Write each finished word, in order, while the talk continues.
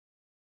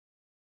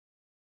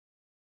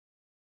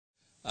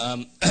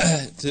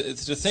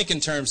To think in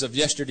terms of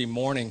yesterday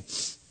morning,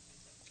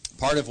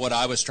 part of what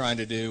I was trying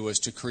to do was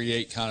to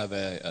create kind of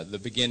the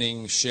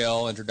beginning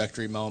shell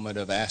introductory moment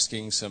of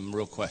asking some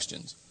real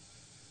questions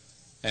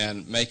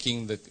and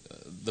making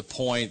the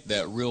point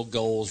that real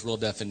goals, real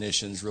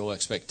definitions, real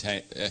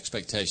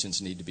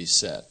expectations need to be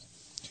set.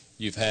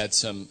 You've had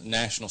some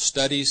national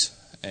studies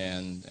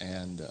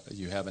and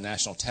you have a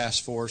national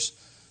task force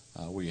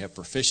where you have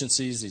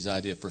proficiencies, these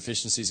idea of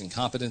proficiencies and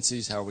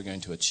competencies, how are we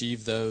going to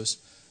achieve those?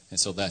 And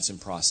so that's in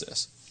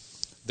process.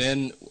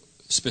 Then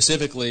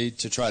specifically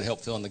to try to help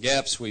fill in the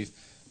gaps, we've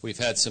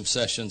had some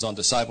sessions on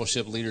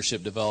discipleship,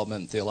 leadership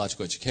development,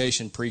 theological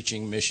education,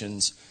 preaching,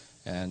 missions,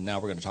 and now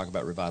we're going to talk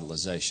about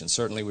revitalization.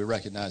 Certainly we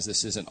recognize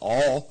this isn't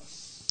all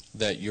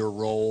that your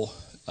role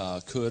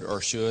could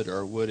or should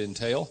or would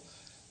entail,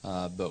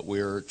 but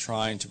we're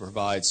trying to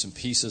provide some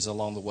pieces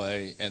along the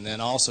way, and then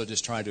also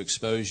just trying to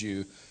expose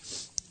you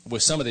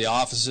with some of the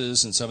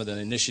offices and some of the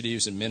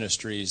initiatives and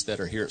ministries that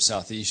are here at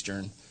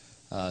Southeastern,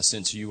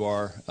 since you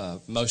are,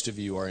 most of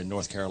you are in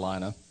North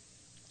Carolina,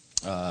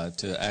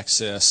 to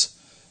access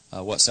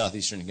what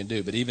Southeastern can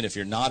do. But even if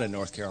you're not in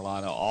North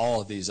Carolina,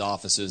 all of these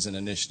offices and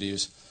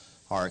initiatives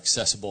are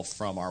accessible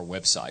from our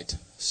website.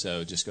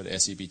 So just go to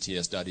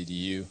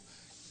sebts.edu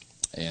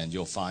and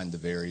you'll find the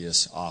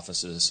various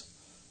offices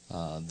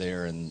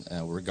there. And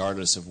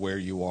regardless of where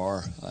you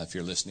are, if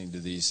you're listening to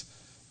these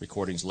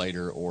recordings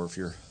later, or if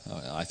you're,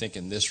 I think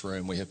in this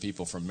room we have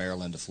people from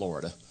Maryland to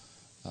Florida,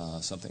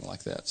 something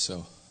like that.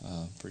 So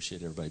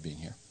appreciate everybody being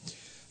here.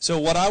 So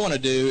what I want to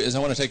do is I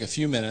want to take a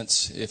few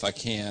minutes, if I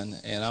can,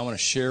 and I want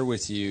to share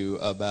with you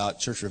about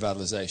church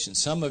revitalization.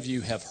 Some of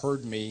you have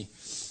heard me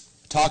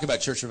talk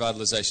about church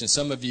revitalization.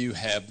 Some of you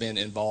have been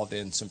involved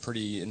in some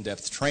pretty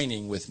in-depth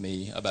training with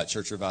me about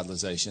church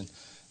revitalization,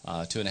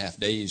 2.5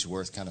 days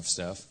worth kind of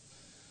stuff.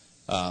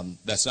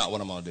 That's not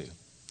what I'm going to do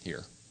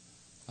here.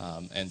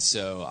 And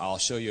so I'll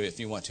show you, if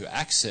you want to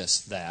access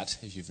that,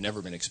 if you've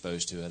never been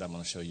exposed to it, I'm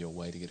going to show you a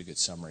way to get a good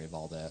summary of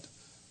all that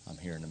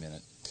here in a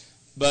minute.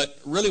 But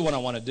really what I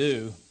want to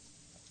do,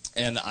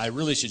 and I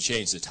really should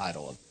change the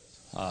title.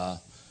 I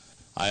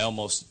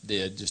almost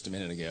did just a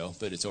minute ago,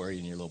 but it's already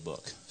in your little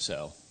book.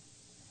 So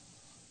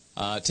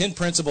 10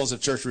 Principles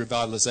of Church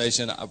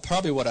Revitalization.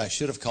 Probably what I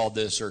should have called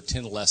this are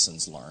 10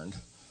 Lessons Learned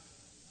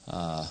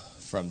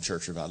from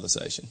Church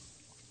Revitalization.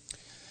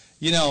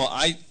 You know,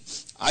 I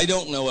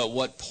don't know at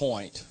what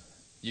point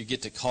you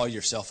get to call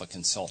yourself a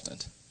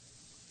consultant.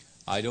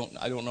 I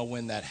don't know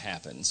when that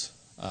happens.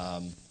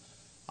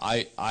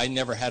 I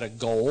never had a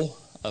goal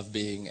of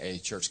being a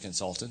church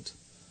consultant.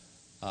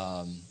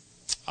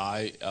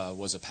 I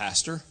was a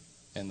pastor,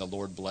 and the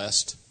Lord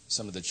blessed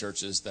some of the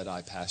churches that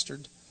I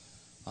pastored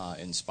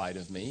in spite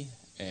of me.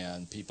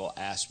 And people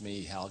asked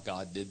me how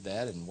God did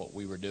that and what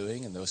we were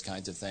doing and those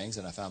kinds of things.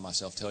 And I found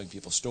myself telling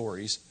people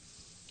stories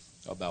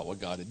about what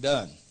God had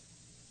done.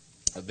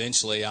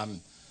 Eventually,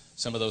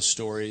 some of those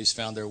stories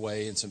found their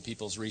way in some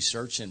people's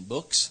research and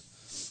books.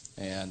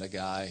 And a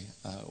guy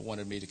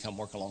wanted me to come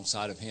work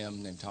alongside of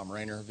him named Tom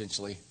Rainer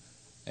eventually.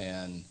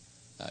 And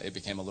it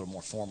became a little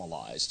more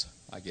formalized,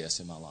 I guess,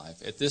 in my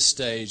life. At this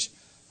stage,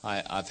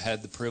 I've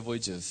had the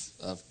privilege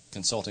of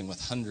consulting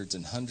with hundreds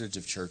and hundreds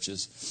of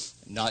churches,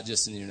 not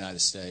just in the United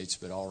States,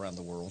 but all around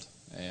the world.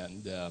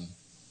 And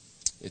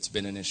it's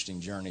been an interesting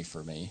journey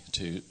for me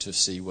to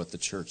see what the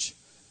church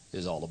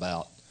is all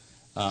about.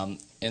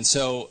 And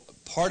so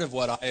part of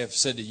what I have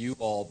said to you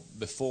all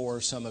before,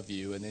 some of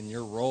you, and in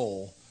your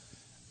role,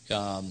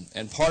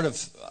 and part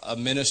of a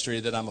ministry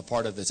that I'm a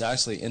part of that's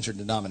actually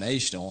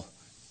interdenominational,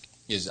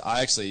 is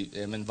I actually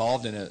am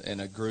involved in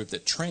a group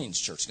that trains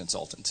church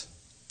consultants.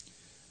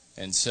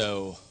 And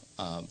so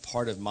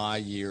part of my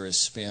year is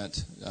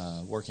spent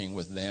working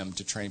with them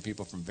to train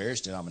people from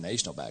various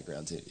denominational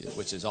backgrounds,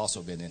 which has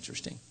also been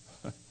interesting.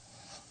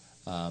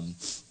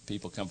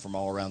 People come from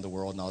all around the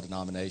world and all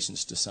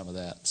denominations to some of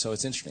that. So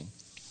it's interesting.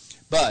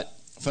 But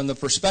from the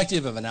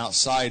perspective of an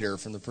outsider,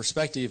 from the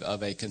perspective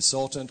of a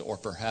consultant or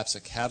perhaps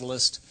a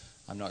catalyst,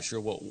 I'm not sure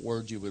what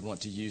word you would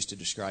want to use to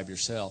describe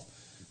yourself,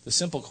 the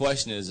simple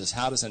question is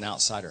how does an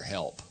outsider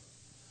help?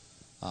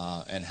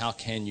 And how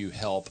can you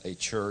help a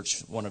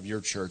church, one of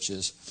your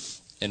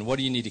churches? And what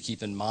do you need to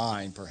keep in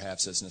mind,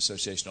 perhaps, as an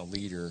associational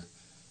leader?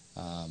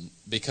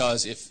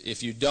 Because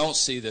if you don't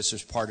see this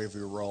as part of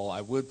your role, I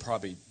would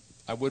probably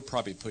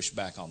push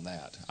back on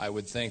that. I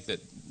would think that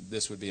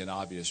this would be an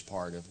obvious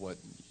part of what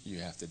you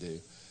have to do.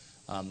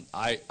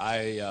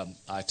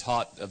 I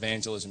taught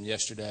evangelism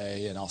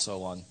yesterday and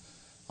also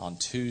on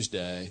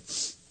Tuesday,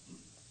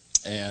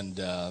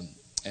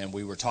 and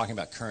we were talking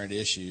about current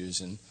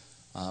issues. And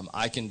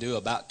I can do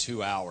about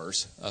 2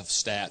 hours of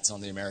stats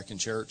on the American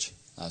church.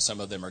 Some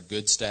of them are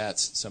good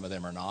stats, some of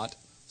them are not.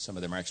 Some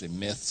of them are actually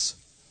myths,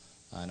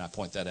 and I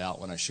point that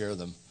out when I share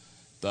them.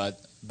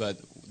 But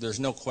there's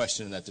no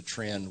question that the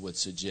trend would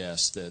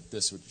suggest that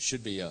this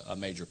should be a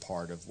major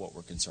part of what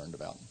we're concerned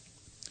about.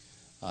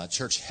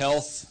 Church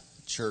health,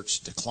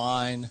 church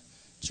decline,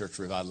 church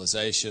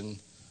revitalization,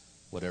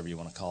 whatever you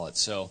want to call it.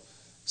 So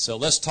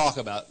let's talk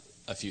about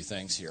a few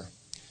things here.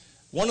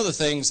 One of the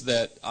things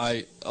that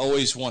I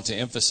always want to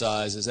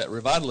emphasize is that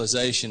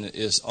revitalization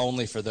is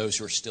only for those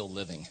who are still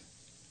living.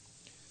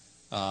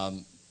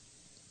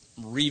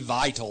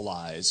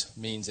 Revitalize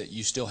means that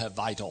you still have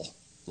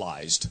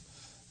vitalized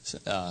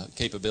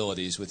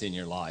capabilities within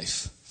your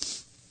life.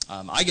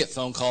 I get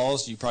phone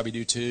calls. You probably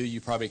do too.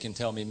 You probably can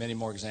tell me many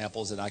more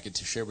examples that I could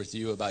share with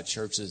you about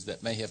churches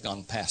that may have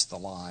gone past the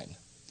line.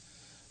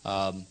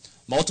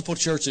 Multiple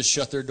churches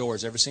shut their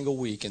doors every single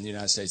week in the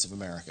United States of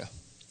America.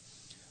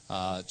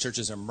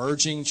 Churches are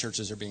merging.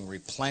 Churches are being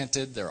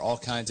replanted. There are all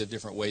kinds of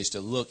different ways to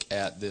look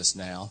at this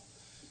now.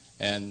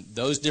 And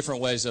those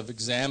different ways of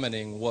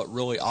examining what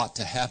really ought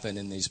to happen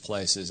in these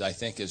places, I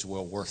think, is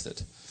well worth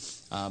it.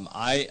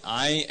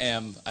 I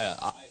am the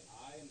guy.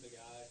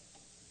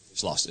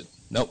 Just lost it.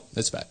 Nope,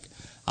 it's back.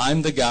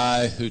 I'm the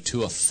guy who,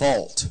 to a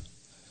fault,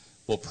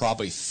 will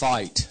probably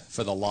fight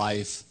for the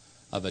life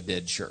of a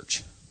dead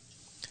church.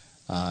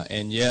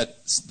 And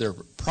yet, there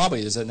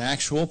probably is an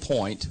actual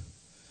point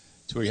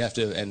to where you have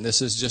to, and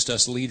this is just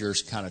us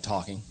leaders kind of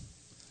talking,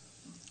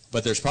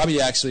 but there's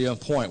probably actually a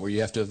point where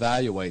you have to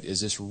evaluate,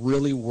 is this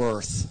really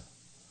worth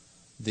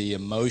the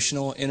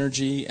emotional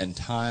energy and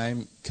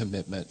time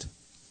commitment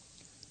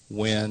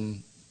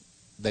when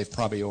they've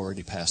probably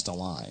already passed a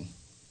line?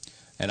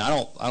 And I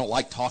don't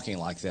like talking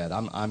like that.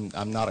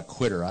 I'm not a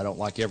quitter. I don't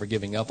like ever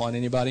giving up on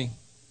anybody.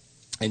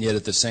 And yet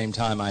at the same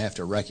time, I have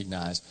to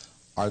recognize,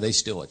 are they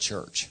still a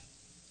church?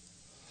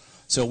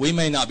 So we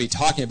may not be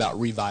talking about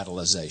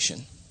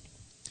revitalization.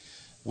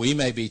 We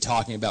may be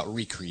talking about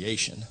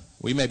recreation.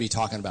 We may be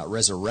talking about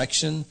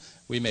resurrection.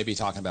 We may be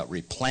talking about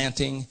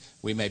replanting.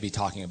 We may be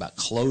talking about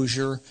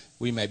closure.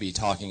 We may be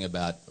talking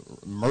about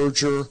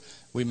merger.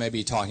 We may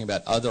be talking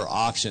about other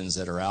options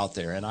that are out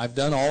there. And I've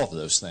done all of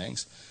those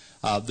things.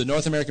 The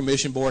North American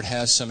Mission Board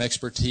has some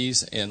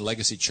expertise in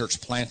legacy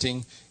church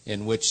planting,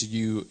 in which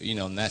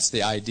and that's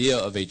the idea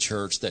of a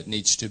church that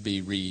needs to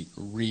be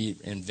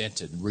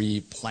reinvented,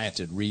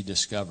 replanted,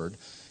 rediscovered.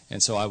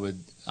 And so I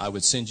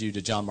would send you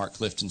to John Mark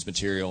Clifton's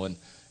material and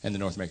the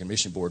North American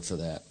Mission Board for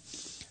that.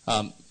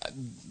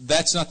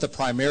 That's not the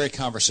primary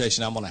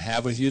conversation I'm going to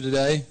have with you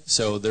today.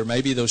 So there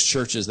may be those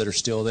churches that are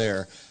still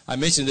there. I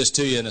mentioned this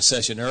to you in a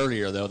session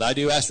earlier, though. I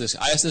ask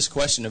this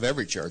question of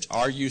every church: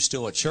 are you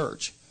still a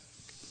church?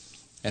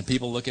 And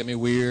people look at me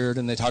weird,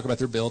 and they talk about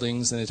their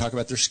buildings, and they talk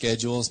about their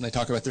schedules, and they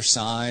talk about their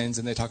signs,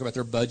 and they talk about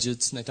their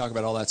budgets, and they talk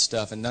about all that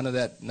stuff. And none of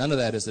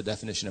that is the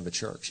definition of a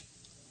church.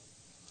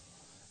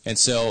 And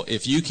so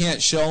if you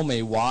can't show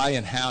me why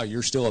and how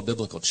you're still a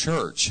biblical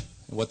church,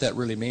 and what that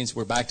really means,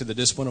 we're back to the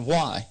discipline of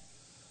why.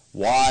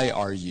 Why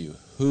are you?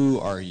 Who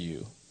are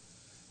you?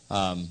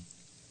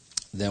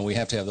 Then we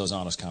have to have those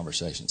honest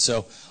conversations.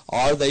 So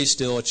are they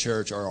still a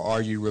church, or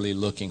are you really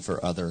looking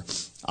for other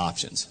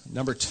options?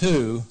 Number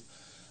two,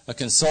 a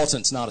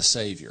consultant's not a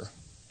savior.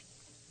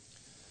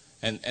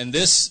 And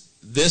this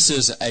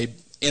is a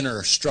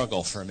inner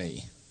struggle for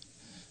me,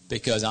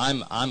 because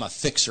I'm a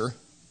fixer.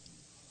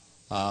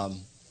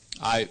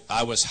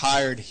 I was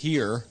hired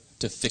here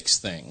to fix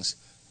things.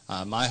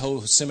 My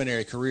whole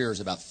seminary career is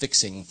about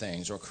fixing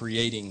things or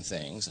creating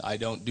things. I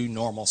don't do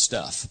normal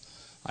stuff.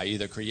 I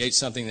either create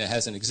something that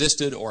hasn't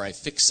existed, or I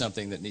fix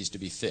something that needs to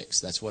be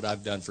fixed. That's what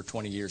I've done for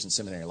 20 years in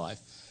seminary life.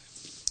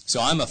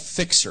 So I'm a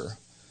fixer,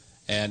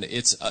 and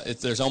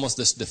there's almost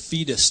this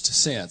defeatist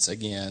sense,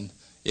 again,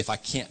 if I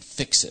can't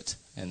fix it.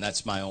 And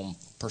that's my own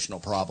personal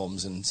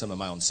problems and some of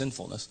my own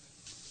sinfulness.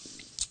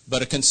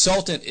 But a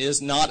consultant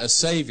is not a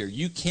savior.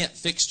 You can't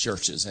fix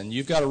churches, and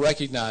you've got to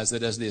recognize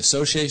that as the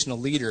associational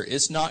leader,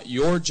 it's not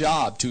your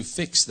job to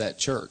fix that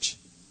church.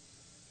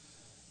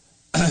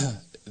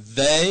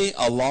 They,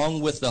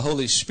 along with the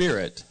Holy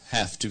Spirit,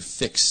 have to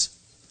fix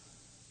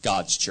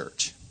God's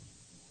church.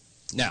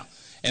 Now,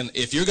 and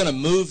if you're going to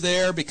move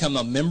there, become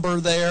a member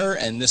there,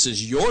 and this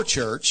is your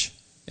church,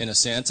 in a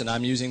sense, and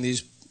I'm using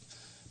these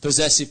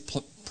possessive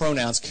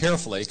pronouns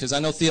carefully, because I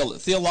know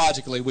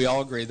theologically we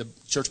all agree the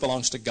church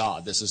belongs to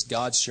God. This is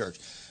God's church.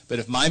 But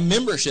if my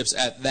membership's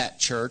at that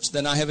church,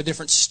 then I have a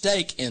different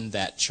stake in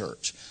that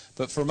church.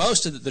 But for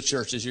most of the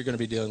churches you're going to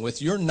be dealing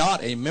with, you're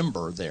not a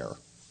member there.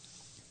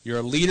 You're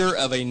a leader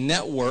of a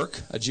network,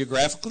 a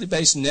geographically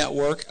based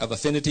network of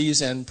affinities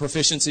and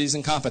proficiencies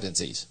and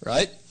competencies,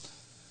 right?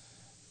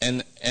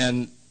 And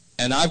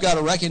I've got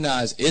to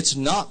recognize it's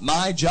not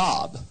my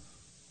job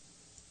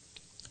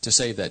to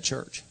save that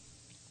church.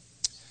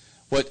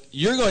 What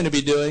you're going to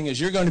be doing is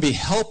you're going to be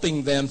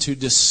helping them to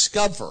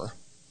discover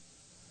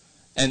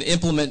and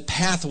implement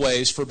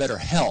pathways for better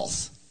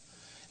health.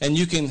 And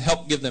you can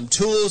help give them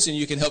tools, and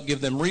you can help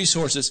give them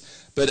resources.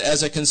 But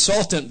as a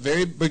consultant,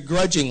 very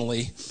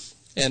begrudgingly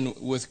and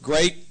with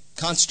great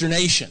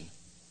consternation,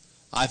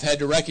 I've had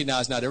to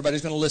recognize not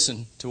everybody's going to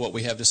listen to what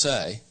we have to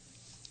say,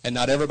 and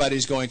not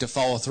everybody's going to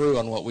follow through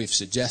on what we've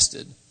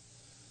suggested,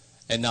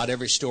 and not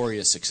every story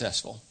is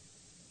successful.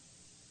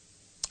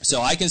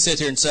 So I can sit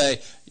here and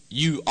say,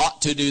 you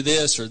ought to do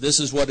this, or this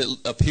is what it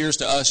appears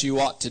to us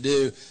you ought to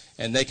do,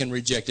 and they can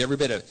reject every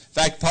bit of it. In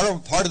fact,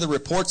 part of the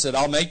reports that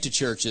I'll make to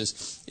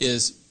churches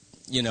is,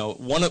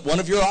 one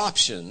of your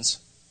options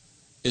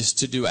is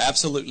to do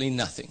absolutely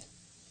nothing.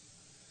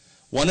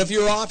 One of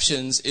your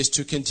options is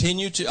to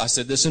continue to, I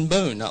said this in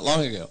Boone not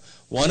long ago,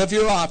 one of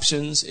your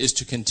options is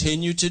to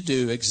continue to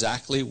do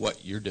exactly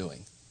what you're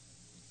doing.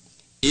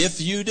 If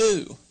you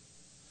do,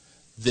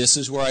 this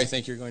is where I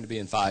think you're going to be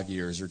in 5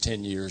 years or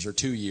 10 years or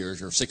 2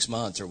 years or 6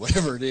 months or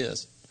whatever it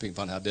is, depending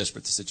upon how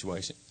desperate the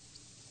situation.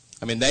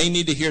 I mean, they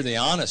need to hear the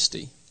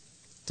honesty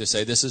to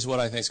say this is what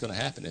I think is going to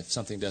happen if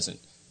something doesn't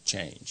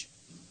change.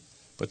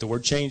 But the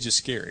word change is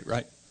scary,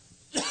 right?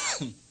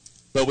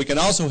 But we can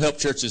also help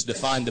churches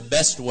define the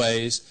best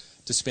ways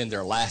to spend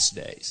their last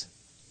days.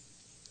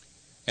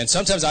 And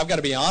sometimes I've got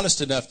to be honest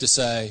enough to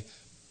say,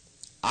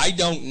 I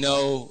don't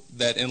know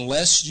that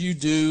unless you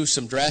do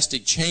some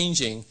drastic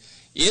changing,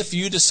 if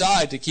you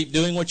decide to keep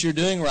doing what you're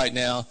doing right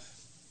now,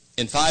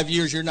 in 5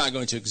 years you're not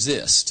going to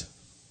exist.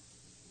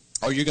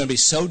 Or you're going to be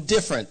so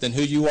different than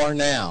who you are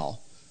now.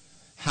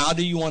 How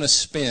do you want to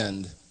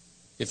spend,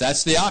 if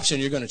that's the option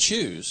you're going to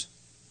choose,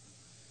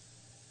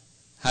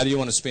 how do you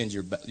want to spend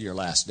your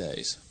last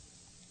days?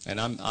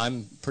 And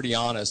I'm pretty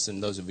honest,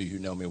 and those of you who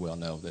know me well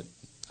know that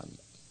I'm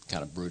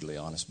kind of brutally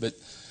honest. But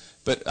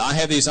I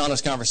have these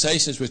honest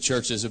conversations with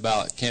churches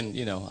about,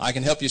 I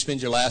can help you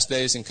spend your last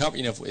days in comfort.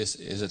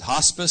 Is it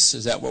hospice?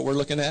 Is that what we're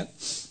looking at?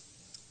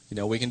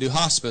 We can do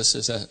hospice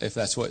if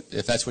that's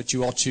what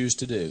you all choose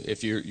to do.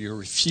 If you're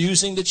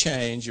refusing to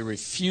change, you're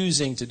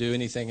refusing to do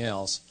anything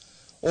else,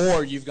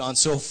 or you've gone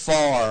so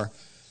far,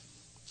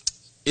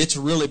 it's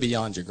really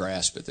beyond your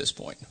grasp at this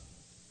point.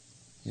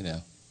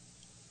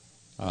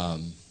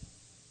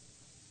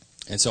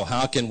 And so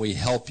how can we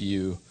help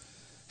you?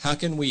 How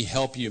can we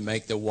help you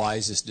make the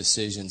wisest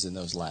decisions in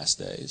those last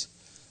days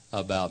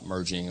about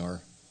merging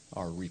or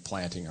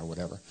replanting or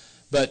whatever?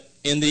 But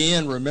in the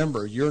end,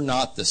 remember, you're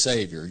not the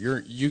Savior.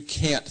 You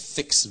can't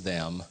fix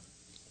them.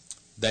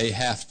 They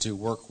have to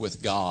work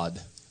with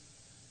God,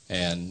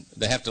 and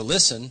they have to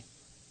listen,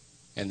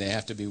 and they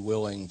have to be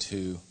willing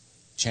to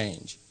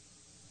change.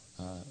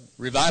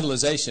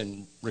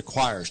 Revitalization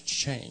requires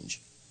change,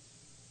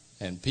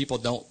 and people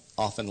don't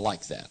often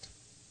like that.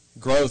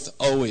 Growth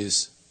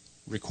always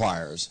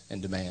requires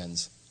and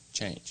demands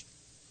change.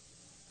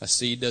 A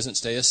seed doesn't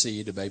stay a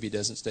seed, a baby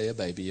doesn't stay a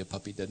baby, a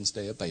puppy doesn't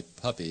stay a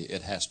puppy.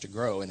 It has to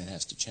grow and it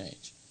has to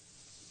change.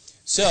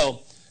 So,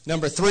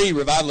 number 3,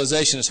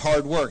 revitalization is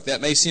hard work. That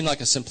may seem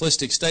like a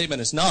simplistic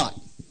statement. It's not.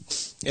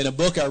 In a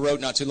book I wrote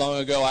not too long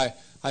ago,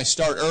 I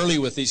start early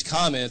with these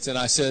comments, and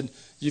I said,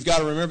 you've got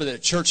to remember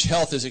that church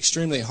health is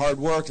extremely hard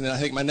work. And then I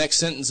think my next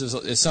sentence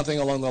is something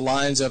along the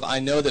lines of, I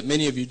know that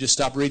many of you just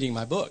stopped reading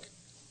my book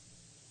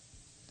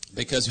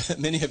because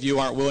many of you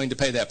aren't willing to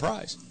pay that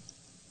price.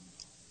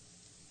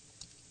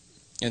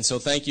 And so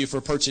thank you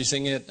for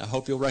purchasing it. I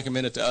hope you'll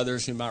recommend it to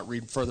others who might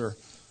read further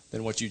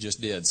than what you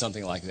just did,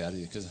 something like that,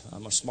 because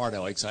I'm a smart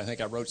aleck, so I think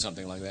I wrote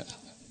something like that.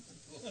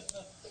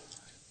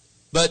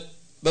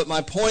 But my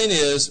point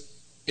is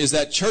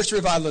that church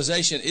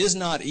revitalization is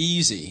not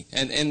easy.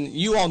 And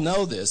you all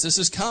know this. This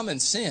is common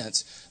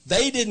sense.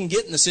 They didn't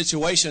get in the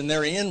situation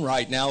they're in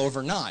right now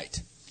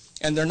overnight.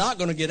 And they're not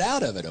going to get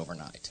out of it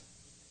overnight.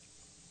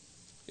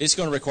 It's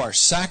going to require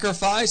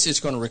sacrifice. It's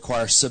going to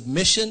require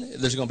submission.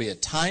 There's going to be a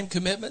time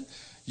commitment.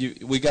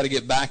 We've got to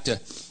get back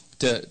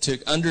to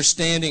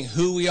understanding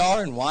who we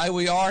are and why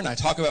we are. And I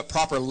talk about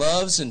proper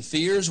loves and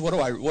fears. What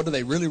do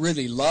they really,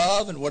 really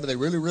love, and what do they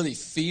really, really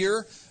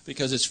fear?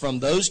 Because it's from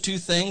those two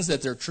things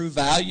that their true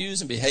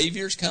values and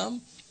behaviors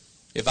come.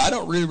 If I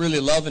don't really, really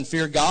love and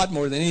fear God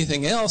more than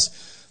anything else,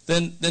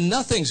 then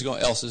nothing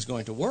else is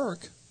going to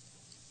work.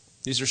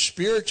 These are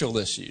spiritual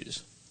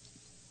issues.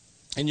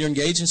 And you're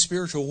engaged in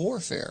spiritual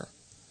warfare.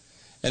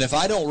 And if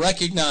I don't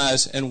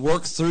recognize and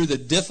work through the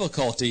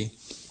difficulty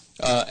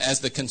as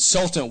the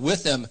consultant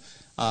with them,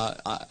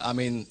 I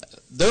mean,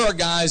 there are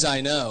guys I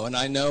know, and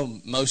I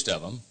know most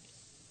of them,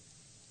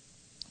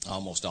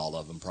 almost all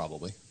of them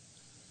probably,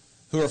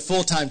 who are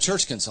full-time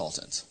church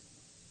consultants.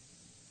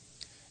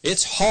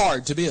 It's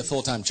hard to be a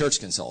full-time church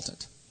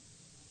consultant.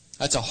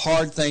 That's a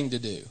hard thing to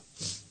do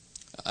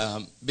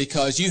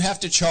because you have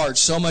to charge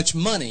so much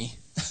money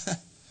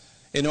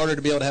in order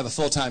to be able to have a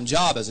full-time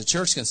job as a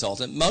church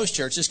consultant. Most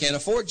churches can't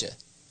afford you.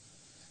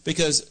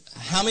 Because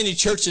how many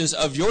churches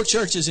of your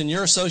churches and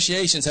your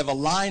associations have a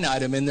line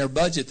item in their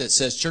budget that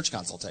says church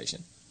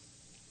consultation?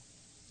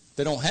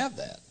 They don't have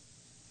that.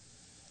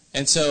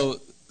 And so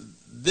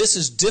this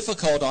is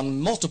difficult on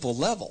multiple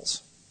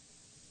levels.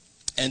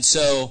 And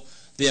so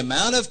the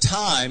amount of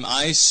time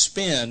I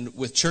spend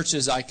with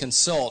churches I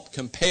consult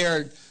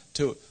compared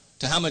to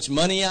how much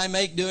money I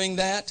make doing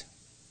that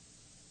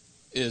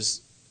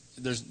is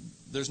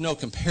there's no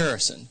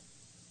comparison.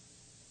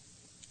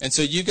 And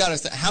so you've got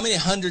to how many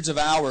hundreds of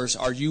hours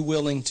are you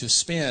willing to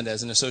spend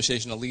as an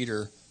associational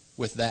leader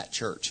with that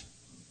church?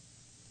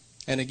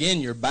 And again,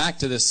 you're back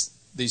to these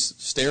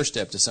stair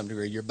step to some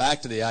degree. You're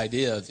back to the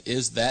idea of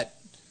is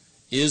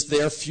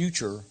their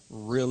future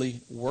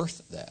really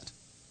worth that?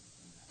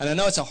 And I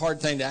know it's a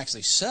hard thing to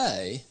actually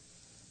say,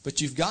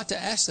 but you've got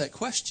to ask that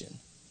question.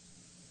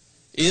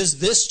 Is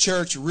this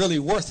church really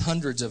worth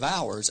hundreds of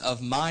hours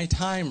of my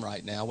time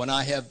right now when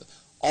I have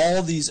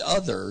all these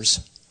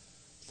others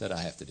that I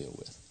have to deal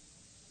with.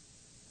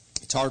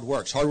 It's hard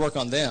work. It's hard work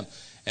on them.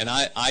 And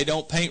I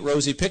don't paint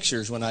rosy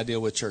pictures when I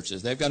deal with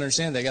churches. They've got to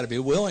understand they've got to be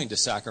willing to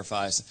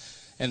sacrifice,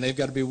 and they've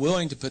got to be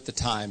willing to put the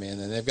time in,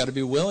 and they've got to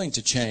be willing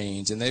to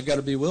change, and they've got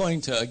to be willing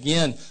to,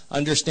 again,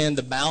 understand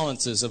the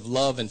balances of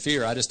love and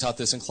fear. I just taught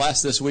this in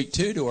class this week,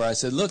 too, to where I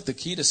said, look, the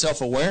key to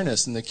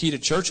self-awareness and the key to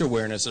church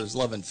awareness is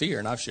love and fear.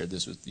 And I've shared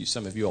this with you,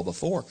 some of you all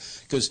before,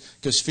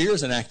 because fear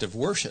is an act of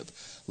worship.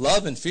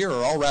 Love and fear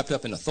are all wrapped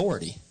up in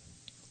authority.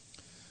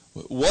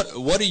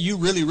 What do you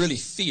really, really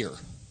fear?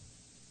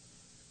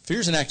 Fear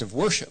is an act of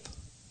worship.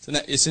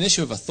 It's an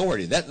issue of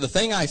authority. The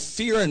thing I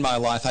fear in my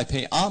life, I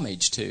pay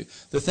homage to.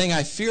 The thing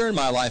I fear in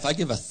my life, I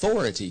give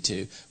authority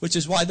to, which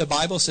is why the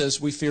Bible says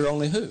we fear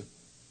only who?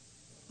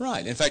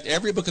 Right. In fact,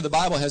 every book of the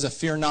Bible has a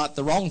fear not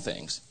the wrong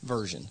things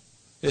version.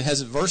 It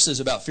has verses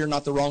about fear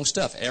not the wrong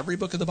stuff. Every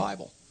book of the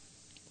Bible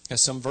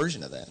has some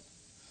version of that.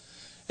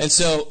 And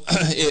so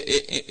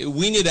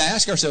we need to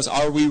ask ourselves,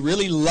 are we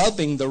really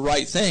loving the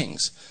right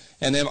things?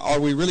 And then are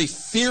we really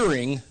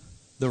fearing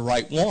the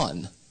right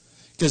one?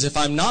 Because if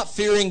I'm not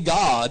fearing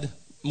God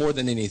more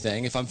than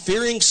anything, if I'm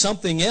fearing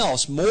something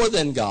else more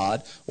than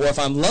God, or if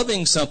I'm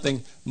loving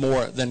something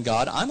more than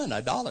God, I'm an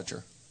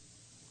idolater.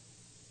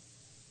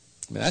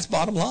 I mean, that's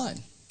bottom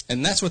line.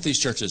 And that's what these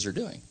churches are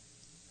doing.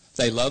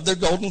 They love their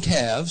golden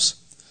calves.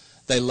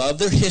 They love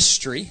their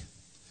history.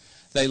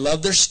 They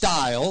love their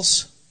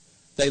styles.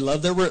 They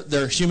love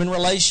their human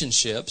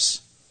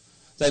relationships.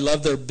 They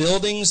love their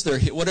buildings, their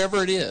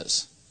whatever it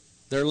is,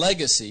 their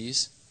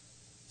legacies,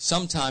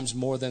 sometimes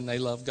more than they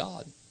love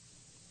God.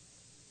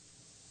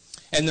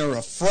 And they're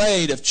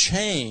afraid of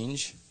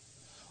change,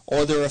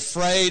 or they're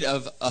afraid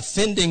of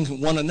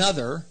offending one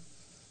another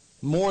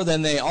more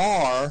than they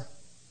are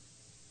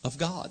of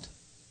God.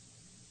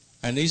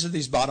 And these are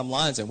these bottom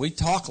lines, and we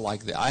talk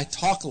like that. I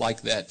talk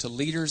like that to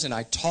leaders, and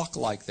I talk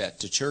like that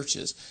to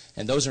churches.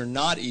 And those are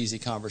not easy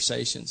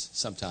conversations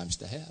sometimes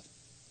to have.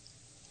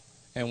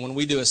 And when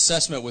we do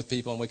assessment with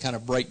people and we kind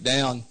of break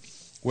down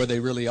where they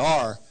really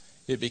are,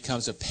 it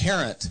becomes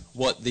apparent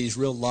what these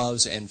real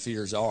loves and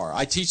fears are.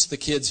 I teach the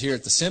kids here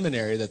at the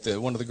seminary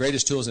that one of the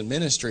greatest tools in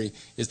ministry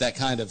is that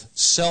kind of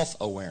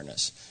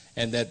self-awareness.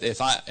 And that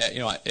if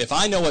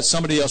I know what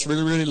somebody else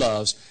really, really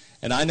loves,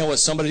 and I know what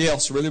somebody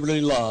else really,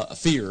 really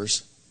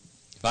fears,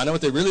 if I know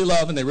what they really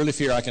love and they really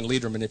fear, I can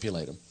lead or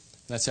manipulate them.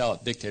 And that's how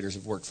dictators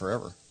have worked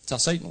forever. That's how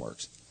Satan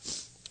works.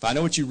 If I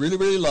know what you really,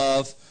 really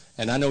love,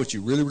 and I know what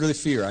you really, really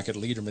fear, I could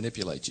lead or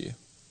manipulate you.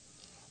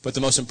 But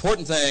the most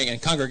important thing,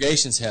 and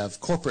congregations have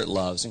corporate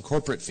loves and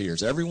corporate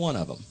fears, every one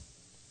of them.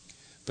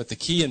 But the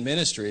key in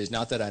ministry is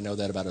not that I know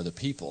that about other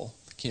people.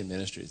 The key in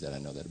ministry is that I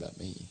know that about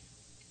me.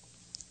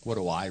 What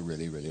do I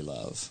really, really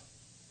love?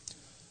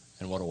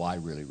 And what do I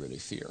really, really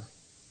fear?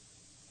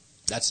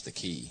 That's the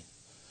key.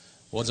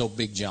 What's old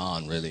Big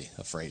John really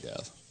afraid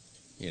of?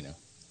 You know.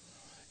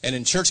 And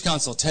in church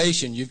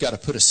consultation, you've got to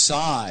put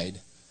aside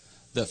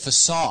the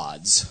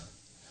facades.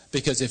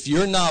 Because if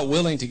you're not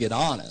willing to get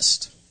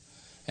honest,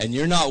 and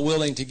you're not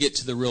willing to get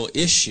to the real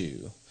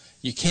issue,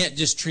 you can't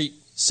just treat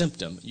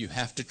symptom, you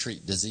have to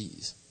treat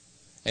disease.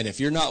 And if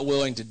you're not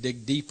willing to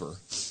dig deeper,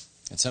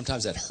 and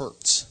sometimes that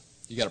hurts,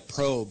 you got to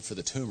probe for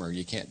the tumor,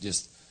 you can't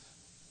just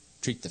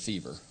treat the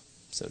fever,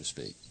 so to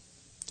speak.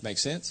 Does that make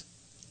sense?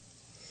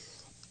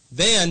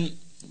 Then,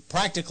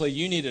 practically,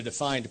 you need a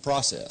defined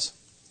process.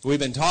 We've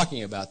been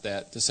talking about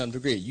that to some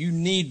degree. You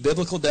need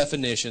biblical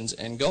definitions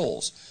and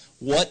goals.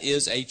 What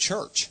is a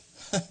church?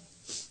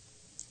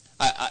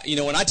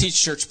 When I teach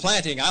church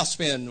planting, I'll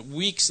spend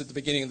weeks at the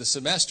beginning of the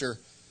semester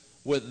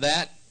with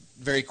that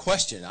very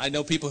question. I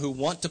know people who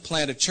want to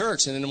plant a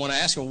church, and then when I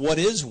ask them, what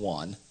is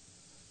one?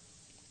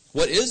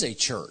 What is a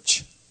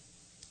church?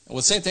 Well,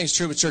 the same thing is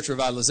true with church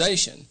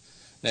revitalization.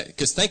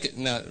 Because what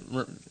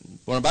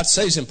I'm about to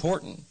say is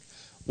important.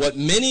 What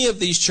many of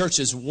these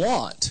churches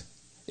want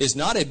is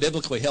not a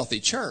biblically healthy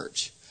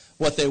church.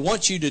 What they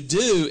want you to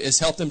do is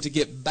help them to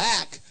get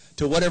back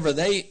to whatever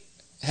they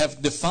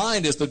have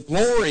defined as the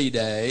glory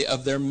day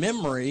of their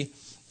memory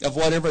of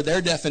whatever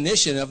their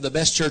definition of the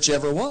best church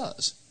ever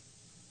was.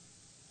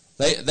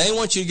 They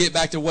want you to get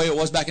back to the way it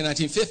was back in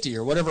 1950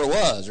 or whatever it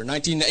was, or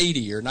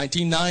 1980 or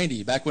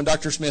 1990, back when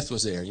Dr. Smith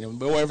was there.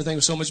 Boy, everything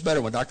was so much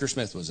better when Dr.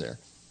 Smith was there.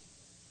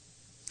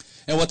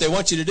 And what they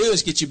want you to do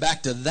is get you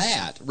back to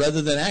that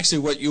rather than actually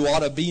what you ought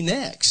to be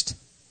next.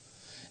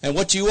 And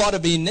what you ought to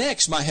be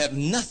next might have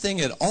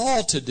nothing at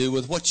all to do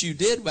with what you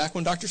did back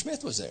when Dr.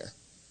 Smith was there.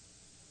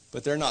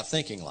 But they're not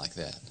thinking like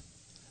that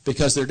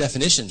because their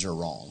definitions are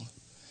wrong.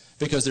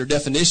 Because their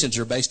definitions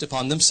are based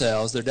upon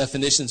themselves. Their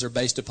definitions are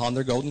based upon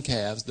their golden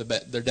calves.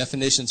 Their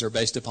definitions are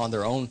based upon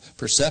their own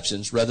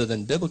perceptions rather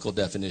than biblical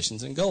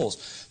definitions and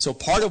goals. So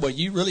part of what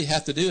you really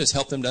have to do is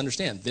help them to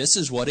understand this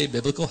is what a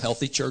biblical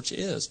healthy church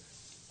is.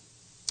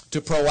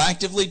 To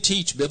proactively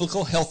teach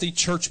biblical healthy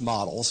church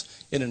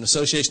models in an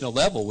associational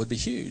level would be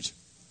huge.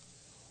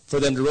 For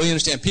them to really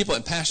understand. People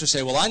and pastors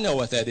say, well, I know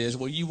what that is.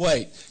 Well, you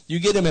wait. You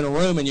get them in a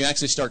room and you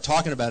actually start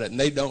talking about it and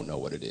they don't know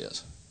what it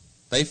is.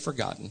 They've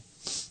forgotten.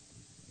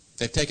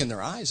 They've taken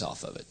their eyes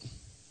off of it.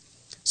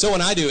 So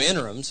when I do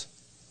interims,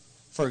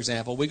 for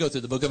example, we go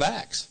through the book of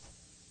Acts.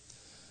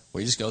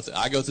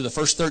 I go through the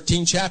first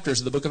 13 chapters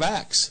of the book of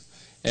Acts.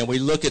 And we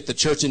look at the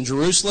church in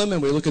Jerusalem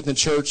and we look at the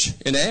church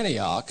in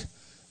Antioch.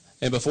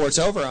 And before it's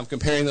over, I'm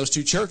comparing those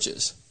two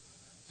churches.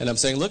 And I'm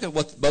saying, look at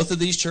what both of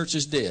these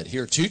churches did.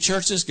 Here are two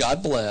churches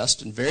God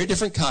blessed in very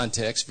different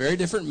contexts, very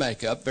different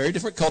makeup, very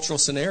different cultural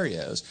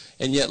scenarios.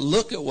 And yet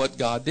look at what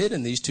God did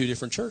in these two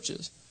different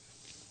churches.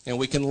 And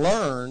we can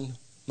learn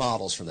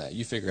models for that.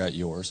 You figure out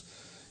yours,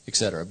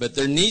 etc. But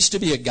there needs to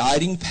be a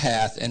guiding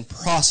path and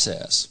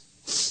process.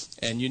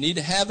 And you need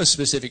to have a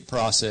specific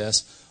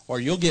process or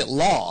you'll get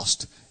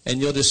lost and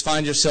you'll just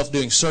find yourself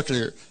doing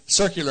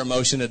circular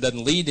motion that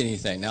doesn't lead to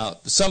anything. Now,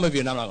 some of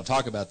you, and I'm not going to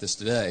talk about this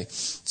today,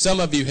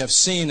 some of you have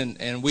seen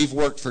and we've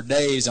worked for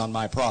days on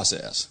my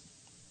process.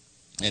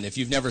 And if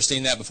you've never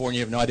seen that before and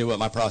you have no idea what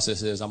my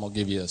process is, I'm going to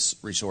give you a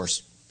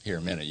resource here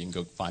in a minute. You can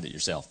go find it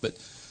yourself.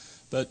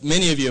 But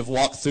many of you have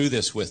walked through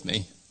this with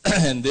me,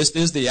 and this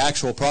is the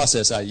actual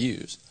process I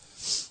use.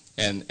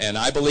 And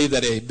I believe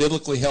that a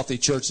biblically healthy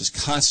church is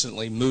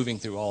constantly moving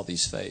through all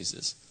these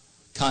phases.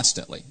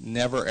 Constantly.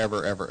 Never,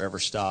 ever, ever, ever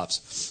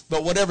stops.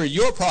 But whatever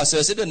your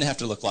process, it doesn't have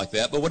to look like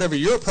that, but whatever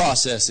your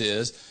process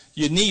is,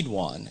 you need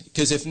one.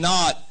 Because if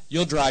not,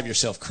 you'll drive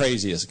yourself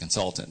crazy as a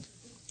consultant.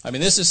 I mean,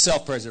 this is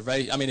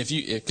self-preservation. I mean,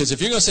 because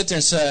if you're going to sit there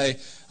and say,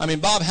 I mean,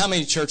 Bob, how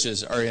many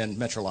churches are in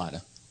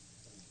Metrolina?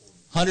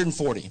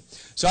 140.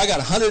 So I got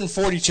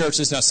 140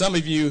 churches. Now, some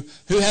of you,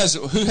 who has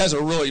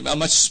a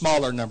much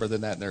smaller number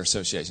than that in their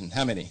association?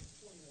 How many?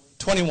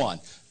 21.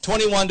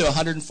 21 to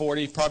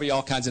 140, probably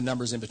all kinds of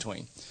numbers in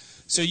between.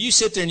 So you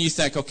sit there and you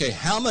think, okay,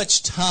 how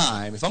much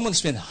time, if I'm going to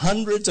spend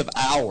hundreds of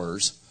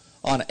hours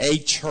on a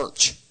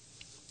church,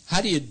 how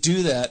do you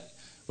do that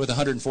with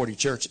 140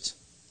 churches?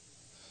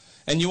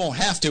 And you won't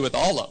have to with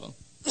all of them.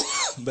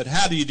 But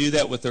how do you do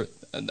that with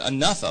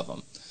enough of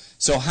them?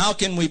 So how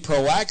can we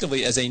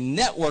proactively, as a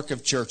network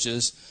of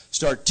churches,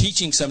 start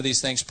teaching some of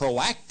these things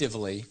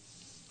proactively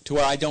to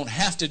where I don't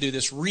have to do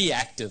this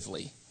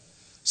reactively?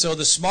 So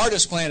the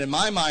smartest plan in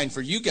my mind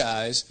for you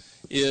guys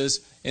is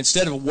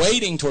instead of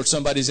waiting towards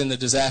somebody's in the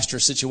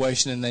disastrous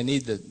situation and they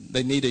need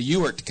a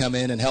Ewart to come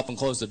in and help them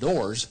close the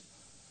doors.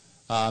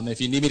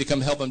 If you need me to come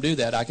help them do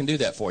that, I can do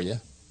that for you.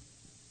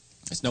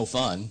 It's no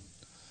fun.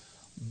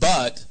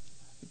 But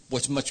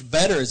what's much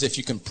better is if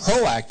you can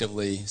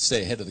proactively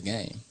stay ahead of the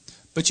game.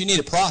 But you need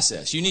a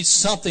process. You need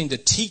something to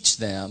teach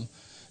them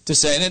to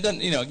say, and it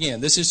doesn't,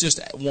 again, this is just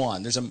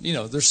one.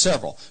 There's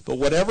several. But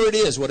whatever it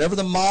is, whatever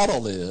the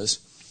model is,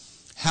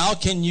 how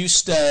can you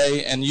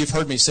stay, and you've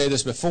heard me say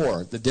this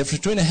before, the difference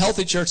between a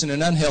healthy church and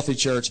an unhealthy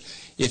church,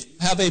 if you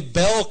have a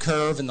bell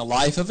curve in the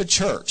life of a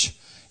church,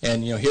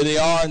 and here they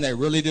are and they're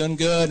really doing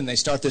good and they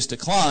start this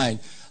decline,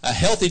 a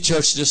healthy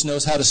church just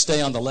knows how to stay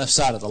on the left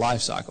side of the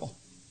life cycle.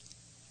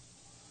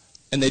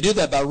 And they do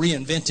that by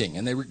reinventing,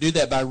 and they do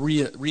that by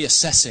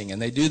reassessing,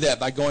 and they do that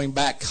by going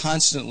back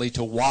constantly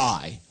to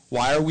why.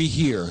 Why are we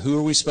here? Who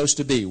are we supposed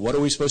to be? What are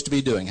we supposed to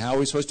be doing? How are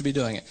we supposed to be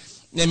doing it?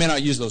 They may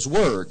not use those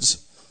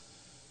words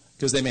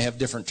because they may have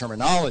different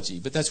terminology,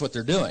 but that's what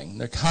they're doing.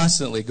 They're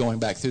constantly going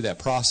back through that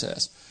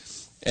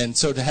process. And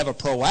so to have a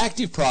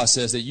proactive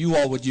process that you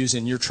all would use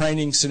in your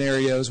training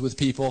scenarios with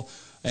people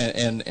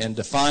and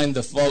to find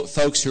the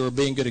folks who are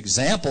being good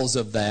examples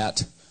of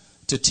that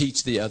to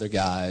teach the other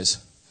guys.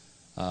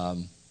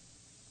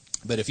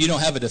 But if you don't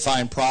have a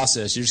defined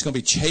process, you're just going to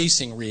be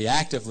chasing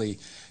reactively,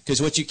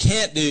 because what you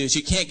can't do is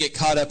you can't get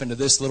caught up into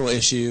this little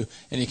issue,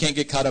 and you can't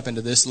get caught up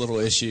into this little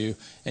issue,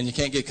 and you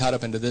can't get caught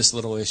up into this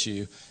little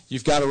issue.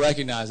 You've got to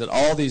recognize that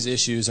all these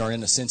issues are,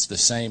 in a sense, the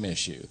same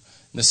issue.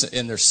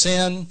 And their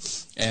sin,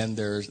 and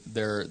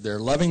they're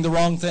loving the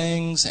wrong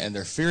things, and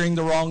they're fearing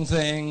the wrong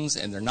things,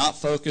 and they're not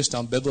focused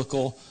on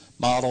biblical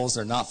models.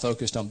 They're not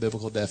focused on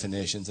biblical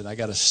definitions, and I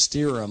got to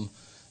steer them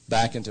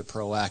back into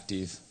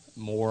proactive,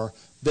 more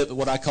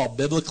what I call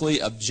biblically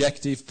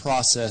objective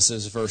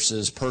processes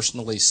versus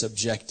personally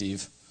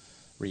subjective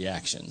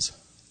reactions.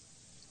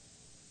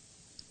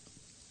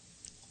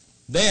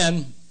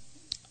 Then,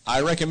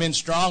 I recommend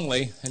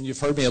strongly, and you've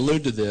heard me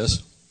allude to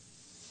this,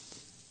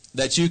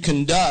 that you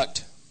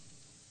conduct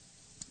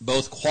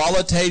both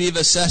qualitative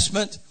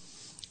assessment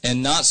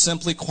and not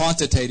simply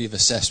quantitative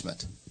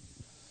assessment.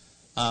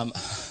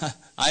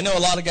 I know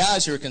a lot of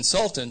guys who are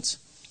consultants,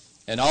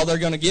 and all they're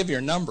going to give you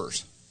are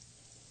numbers.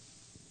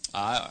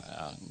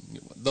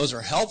 Those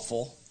are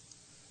helpful.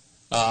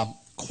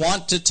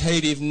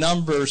 Quantitative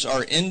numbers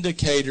are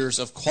indicators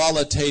of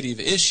qualitative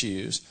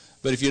issues,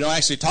 but if you don't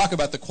actually talk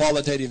about the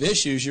qualitative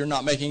issues, you're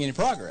not making any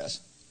progress.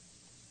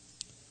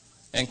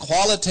 And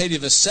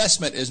qualitative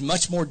assessment is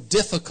much more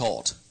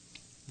difficult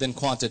than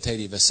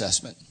quantitative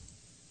assessment.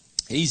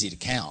 Easy to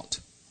count.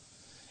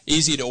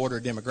 Easy to order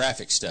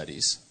demographic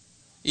studies.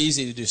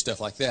 Easy to do stuff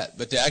like that.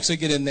 But to actually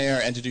get in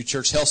there and to do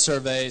church health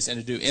surveys and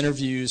to do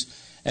interviews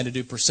and to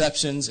do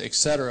perceptions,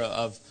 etc.,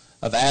 of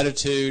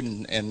attitude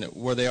and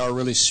where they are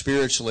really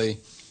spiritually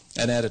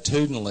and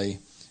attitudinally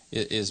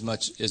is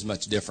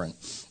much different.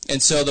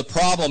 And so the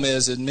problem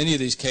is, in many of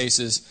these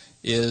cases,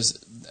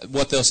 is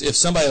what they'll, if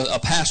somebody, a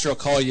pastor will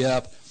call you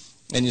up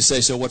and you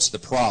say, so what's the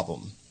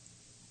problem?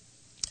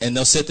 And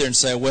they'll sit there and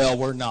say, well,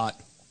 we're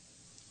not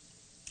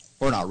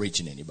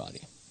reaching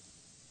anybody.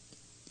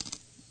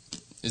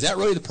 Is that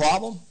really the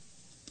problem?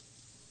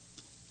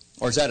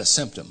 Or is that a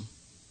symptom?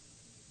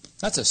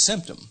 That's a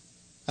symptom.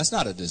 That's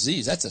not a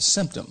disease. That's a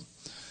symptom.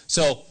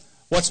 So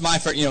what's my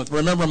first,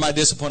 remember my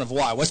discipline of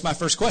why. What's my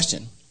first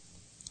question?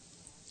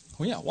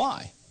 Well, yeah,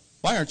 why?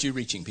 Why aren't you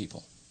reaching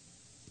people?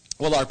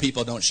 Well, our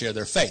people don't share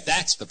their faith.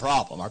 That's the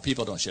problem. Our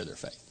people don't share their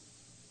faith.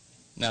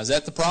 Now, is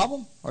that the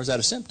problem or is that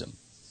a symptom?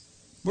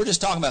 We're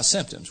just talking about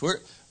symptoms.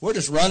 We're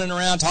just running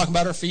around talking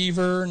about our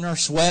fever and our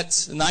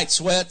sweats, night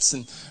sweats,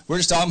 and we're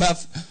just talking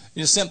about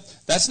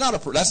that's not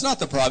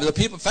the problem.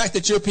 The fact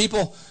that your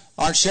people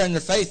aren't sharing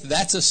their faith,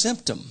 that's a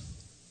symptom.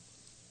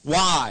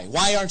 Why?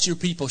 Why aren't your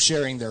people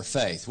sharing their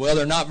faith? Well,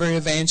 they're not very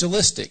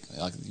evangelistic.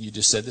 You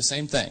just said the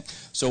same thing.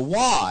 So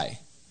why?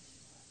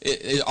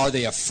 Are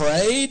they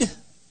afraid?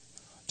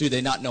 Do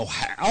they not know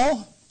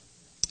how?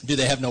 Do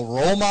they have no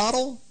role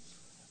model?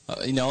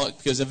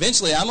 Because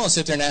eventually I'm going to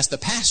sit there and ask the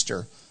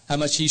pastor how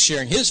much he's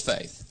sharing his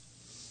faith.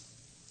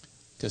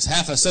 Because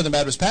half of Southern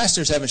Baptist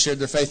pastors haven't shared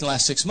their faith in the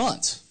last 6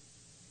 months.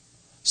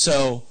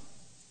 So,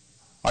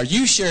 are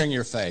you sharing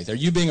your faith? Are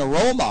you being a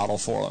role model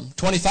for them?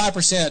 Only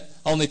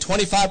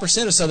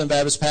 25% of Southern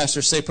Baptist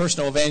pastors say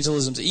personal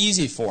evangelism is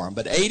easy for them,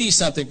 but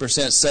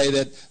 80-something% say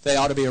that they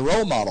ought to be a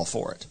role model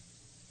for it.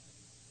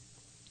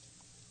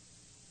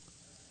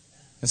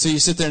 And so you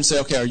sit there and say,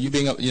 okay, are you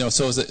being,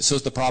 so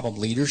is the problem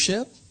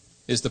leadership?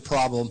 Is the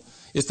problem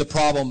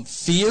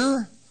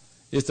fear?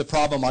 Is the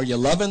problem, are you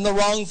loving the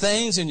wrong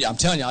things? And I'm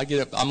telling you,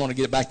 I'm going to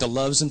get back to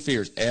loves and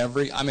fears.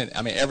 Every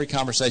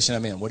conversation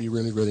I'm in, what do you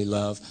really, really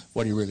love?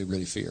 What do you really,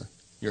 really fear?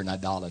 You're an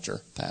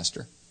idolater,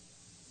 pastor.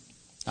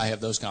 I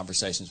have those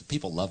conversations.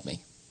 People love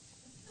me.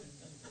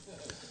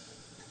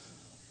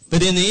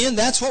 But in the end,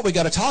 that's what we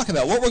got to talk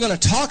about. What we're going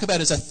to talk about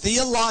is a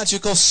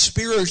theological,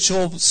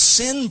 spiritual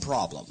sin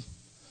problem.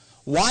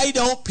 Why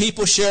don't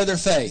people share their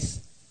faith?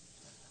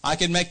 I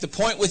can make the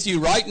point with you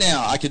right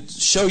now. I could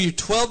show you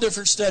 12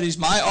 different studies.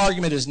 My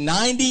argument is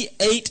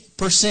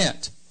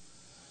 98%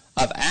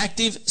 of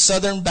active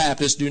Southern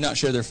Baptists do not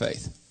share their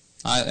faith.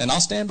 And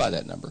I'll stand by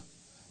that number.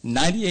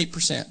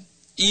 98%.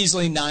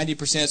 Easily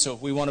 90%. So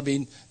if we want to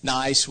be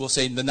nice, we'll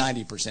say the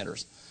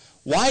 90%ers.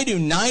 Why do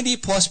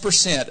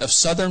 90+% of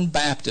Southern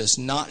Baptists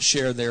not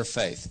share their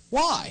faith?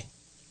 Why?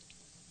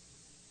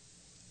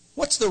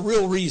 What's the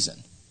real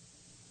reason?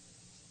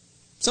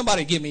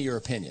 Somebody give me your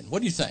opinion. What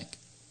do you think?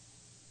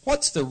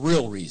 What's the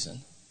real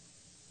reason?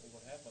 Over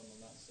half of them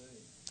are not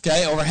saved.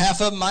 Okay, over half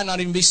of them might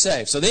not even be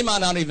saved. So they might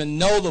not even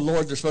know the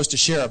Lord they're supposed to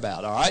share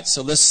about, all right?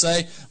 So let's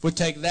say we'll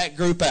take that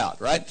group out,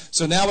 right?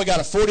 So now we got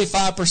a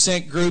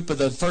 45% group of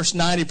the first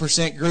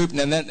 90% group,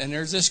 and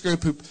there's this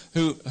group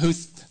who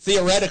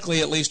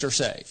theoretically at least are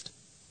saved.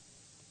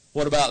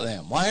 What about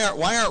them? Why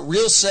aren't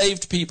real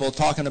saved people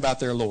talking about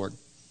their Lord?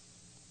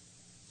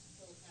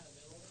 No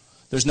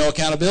accountability. There's no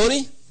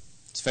accountability?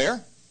 It's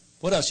fair.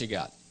 What else you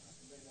got?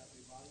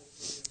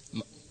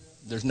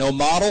 There's no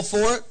model for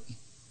it.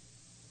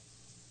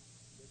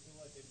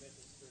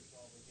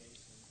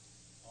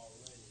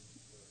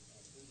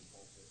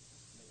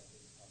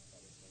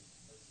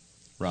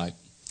 Right.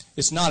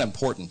 It's not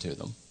important to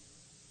them.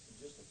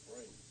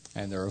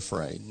 And they're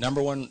afraid.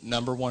 Number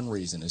one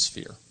reason is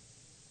fear.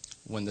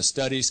 When the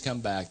studies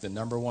come back, the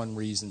number one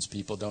reasons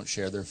people don't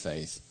share their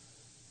faith,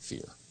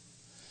 fear.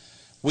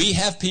 We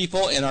have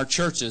people in our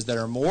churches that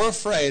are more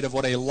afraid of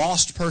what a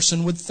lost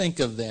person would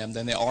think of them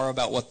than they are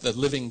about what the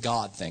living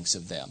God thinks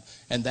of them.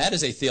 And that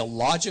is a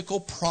theological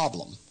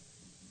problem.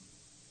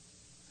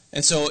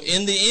 And so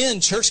in the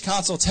end, church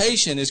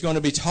consultation is going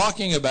to be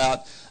talking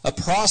about a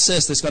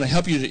process that's going to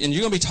help you, and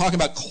you're going to be talking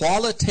about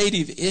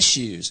qualitative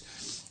issues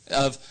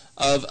of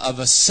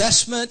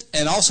assessment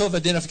and also of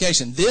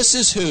identification. This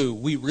is who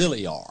we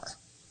really are.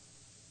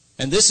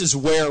 And this is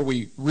where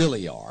we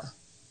really are.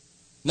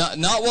 Not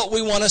what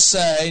we want to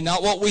say,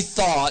 not what we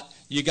thought.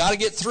 You got to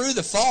get through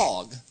the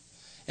fog,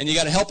 and you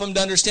got to help them to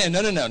understand.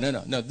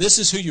 No. This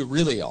is who you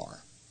really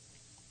are,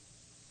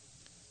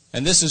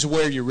 and this is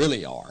where you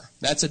really are.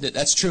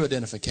 That's true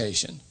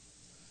identification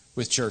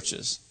with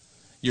churches.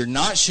 You're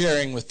not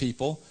sharing with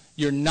people.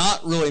 You're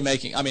not really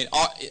making.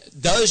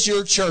 Does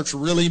your church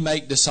really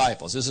make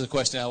disciples? This is a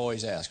question I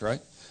always ask,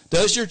 right?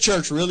 Does your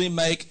church really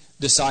make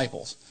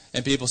disciples?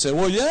 And people say,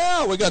 well,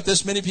 yeah, we got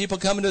this many people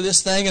coming to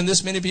this thing and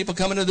this many people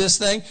coming to this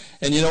thing.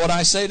 And you know what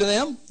I say to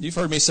them? You've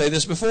heard me say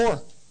this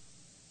before.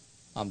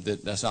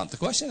 That's not the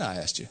question I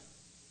asked you.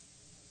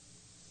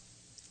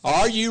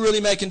 Are you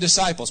really making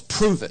disciples?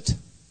 Prove it.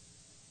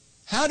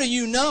 How do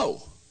you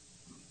know?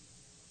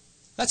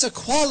 That's a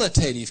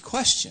qualitative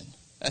question.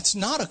 That's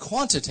not a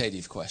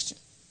quantitative question.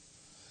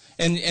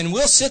 And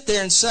we'll sit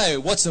there and say,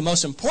 what's the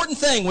most important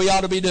thing we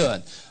ought to be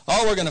doing?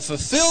 Oh, we're going to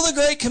fulfill the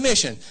Great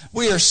Commission.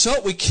 We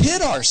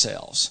kid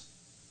ourselves.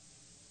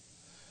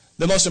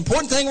 the most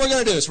important thing we're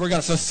going to do is we're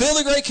going to fulfill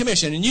the Great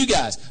Commission. And you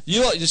guys,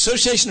 the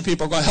association of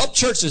people, are going to help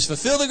churches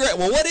fulfill the Great.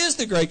 Well, what is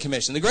the Great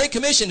Commission? The Great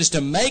Commission is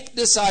to make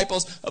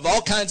disciples of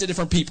all kinds of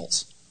different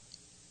peoples.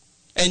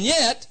 And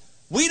yet,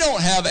 we don't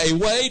have a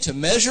way to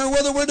measure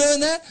whether we're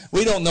doing that.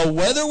 We don't know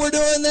whether we're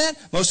doing that.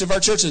 Most of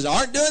our churches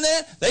aren't doing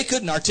that. They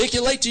couldn't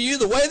articulate to you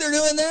the way they're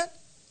doing that.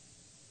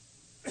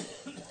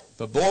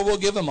 But boy, we'll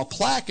give them a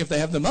plaque if they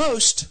have the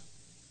most.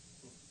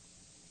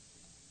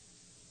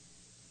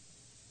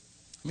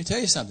 Let me tell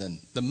you something.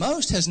 The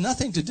most has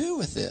nothing to do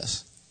with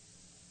this.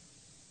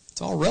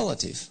 It's all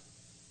relative.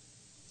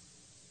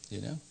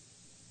 You know?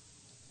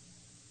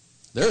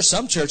 There are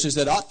some churches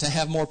that ought to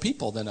have more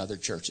people than other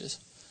churches.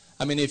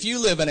 I mean, if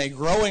you live in a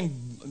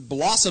growing,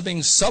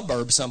 blossoming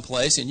suburb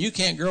someplace and you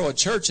can't grow a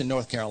church in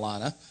North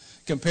Carolina,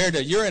 compared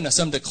to you're in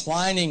some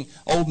declining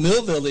old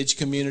mill village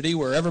community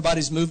where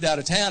everybody's moved out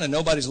of town and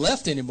nobody's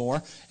left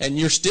anymore, and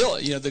you're still,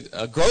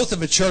 the growth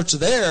of a church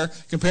there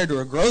compared to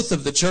a growth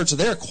of the church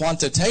there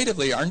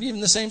quantitatively aren't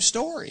even the same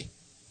story.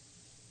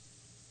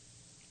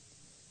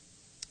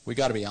 We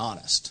got to be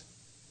honest.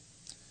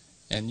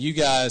 And you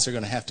guys are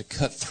going to have to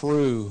cut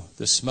through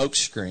the smoke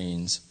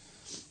screens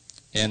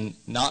and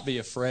not be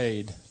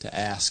afraid to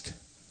ask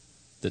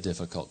the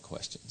difficult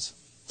questions.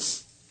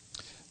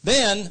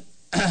 Then,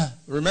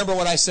 remember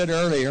what I said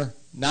earlier,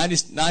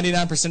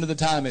 99% of the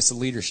time it's the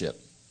leadership.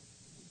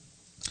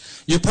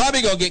 You're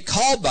probably going to get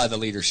called by the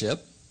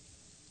leadership.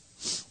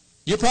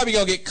 You're probably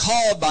going to get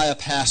called by a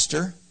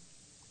pastor.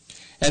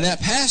 And that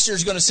pastor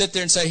is going to sit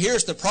there and say,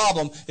 here's the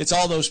problem, it's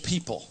all those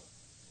people.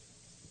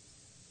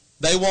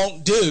 They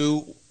won't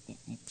do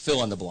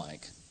fill in the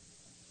blank.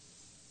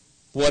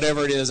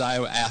 Whatever it is I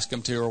ask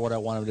them to or what I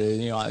want them to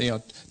do.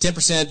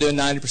 10% doing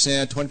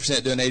 90%,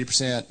 20% doing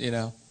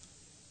 80%,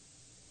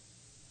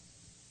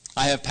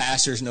 I have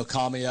pastors and they'll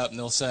call me up and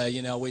they'll say,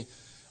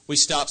 we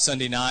stopped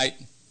Sunday night.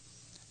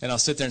 And I'll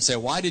sit there and say,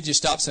 why did you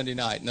stop Sunday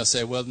night? And they'll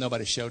say, well,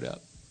 nobody showed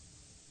up.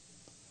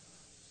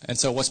 And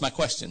so what's my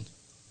question?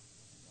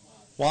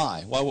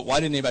 Why? Why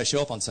didn't anybody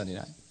show up on Sunday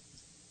night?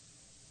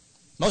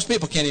 Most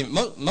people can't even,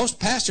 most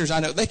pastors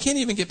I know, they can't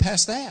even get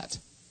past that.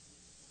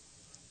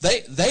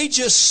 They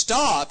just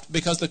stopped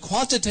because the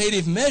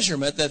quantitative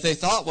measurement that they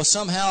thought was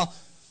somehow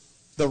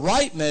the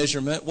right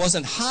measurement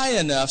wasn't high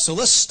enough. So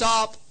let's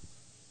stop.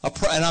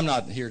 And I'm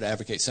not here to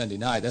advocate Sunday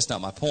night. That's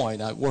not my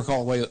point. I work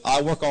all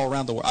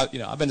around the world. I've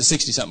been to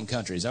 60-something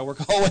countries. I work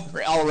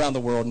all around the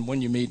world, and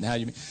when you meet and how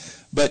you meet.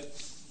 But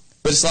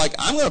it's like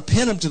I'm going to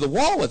pin them to the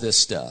wall with this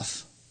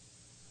stuff.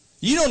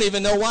 You don't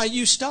even know why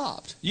you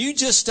stopped. You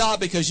just stopped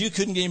because you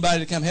couldn't get anybody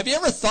to come. Have you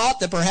ever thought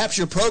that perhaps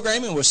your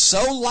programming was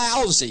so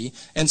lousy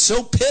and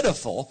so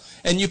pitiful,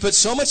 and you put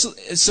so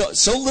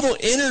little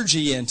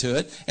energy into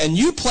it, and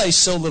you placed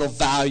so little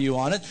value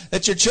on it,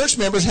 that your church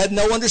members had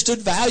no understood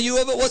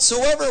value of it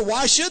whatsoever?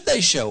 Why should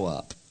they show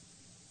up?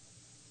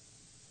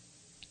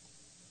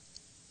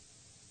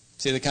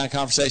 See the kind of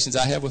conversations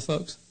I have with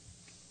folks?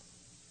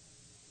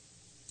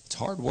 It's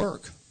hard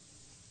work.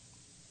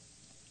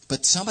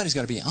 But somebody's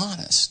got to be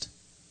honest.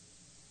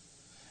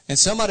 And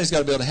somebody's got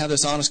to be able to have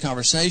this honest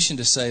conversation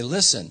to say,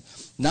 listen,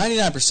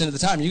 99% of the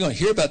time you're going to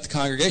hear about the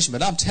congregation,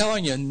 but I'm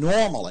telling you,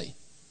 normally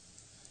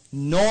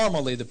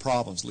the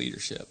problem's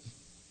leadership.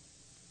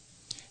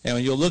 And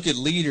when you look at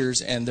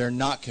leaders and they're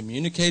not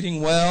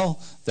communicating well,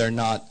 they're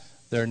not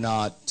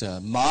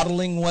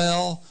modeling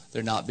well,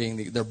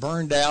 they're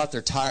burned out,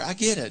 they're tired. I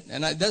get it.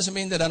 And it doesn't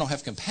mean that I don't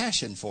have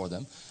compassion for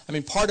them. I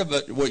mean, part of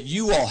it, what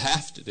you all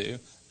have to do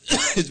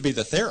is to be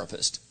the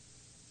therapist.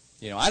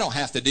 I don't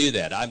have to do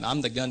that.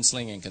 I'm the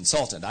gunslinging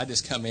consultant. I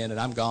just come in and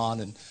I'm gone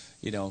and,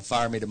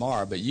 fire me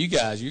tomorrow. But you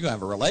guys, you're going to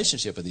have a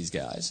relationship with these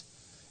guys.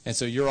 And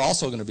so you're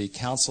also going to be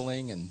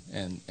counseling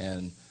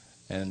and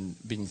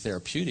being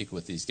therapeutic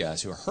with these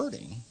guys who are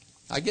hurting.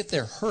 I get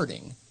they're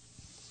hurting.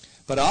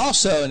 But I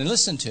also, and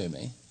listen to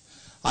me,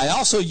 I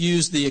also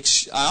hear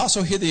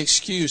the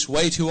excuse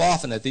way too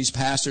often that these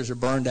pastors are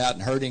burned out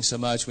and hurting so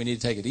much we need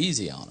to take it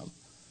easy on them.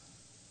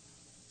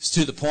 It's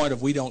to the point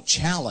of we don't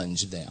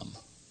challenge them.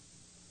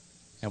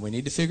 And we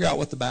need to figure out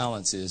what the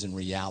balance is in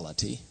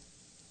reality.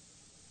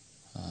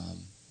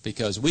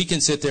 Because we can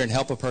sit there and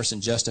help a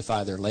person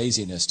justify their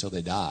laziness till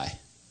they die.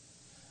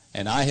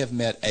 And I have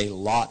met a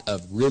lot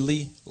of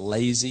really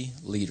lazy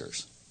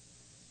leaders.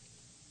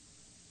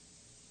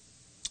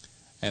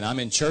 And I'm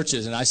in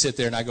churches and I sit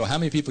there and I go, how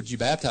many people did you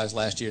baptize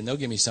last year? And they'll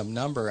give me some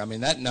number. I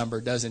mean, that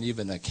number doesn't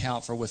even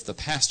account for what the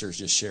pastor's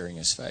just sharing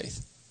his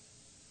faith.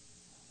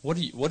 What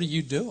are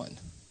you doing?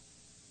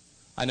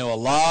 I know a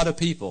lot of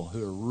people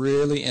who are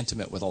really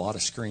intimate with a lot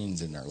of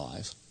screens in their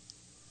lives.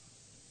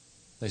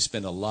 They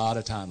spend a lot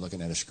of time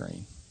looking at a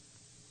screen.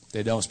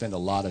 They don't spend a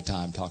lot of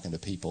time talking to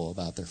people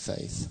about their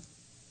faith.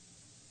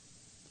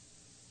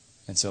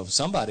 And so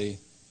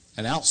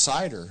an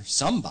outsider,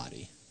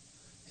 somebody,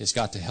 has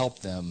got to help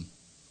them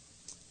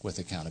with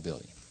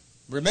accountability.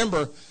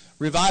 Remember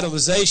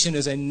Revitalization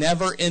is a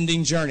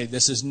never-ending journey.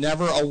 This is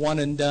never a one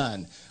and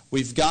done.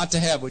 We've got to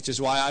have, which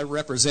is why I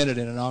represent it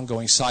in an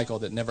ongoing cycle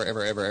that never,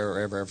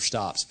 ever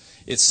stops.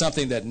 It's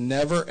something that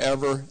never,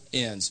 ever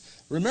ends.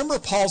 Remember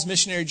Paul's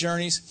missionary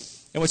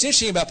journeys? And what's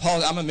interesting about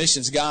Paul, I'm a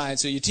missions guy, and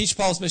so you teach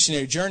Paul's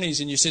missionary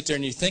journeys, and you sit there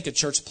and you think of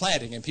church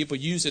planting, and people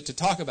use it to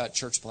talk about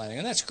church planting,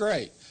 and that's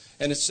great,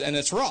 and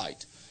it's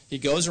right. He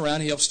goes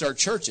around, he helps start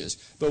churches.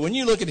 But when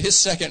you look at his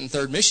second and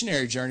third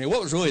missionary journey,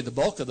 what was really the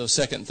bulk of those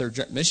second and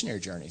third missionary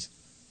journeys?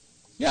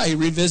 Yeah, he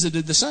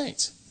revisited the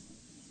saints.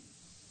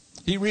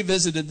 He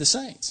revisited the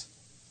saints.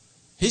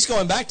 He's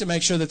going back to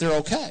make sure that they're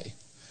okay.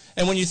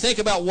 And when you think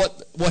about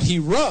what he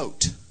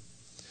wrote,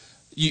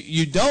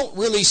 you don't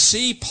really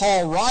see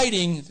Paul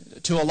writing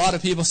to a lot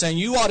of people saying,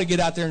 you ought to get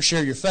out there and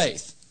share your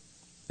faith.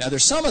 Now,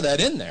 there's some of that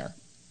in there.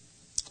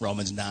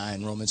 Romans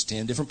 9, Romans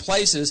 10, different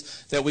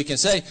places that we can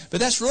say. But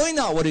that's really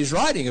not what he's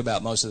writing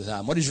about most of the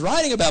time. What he's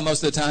writing about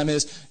most of the time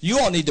is you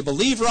all need to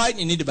believe right and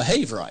you need to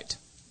behave right.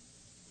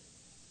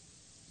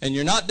 And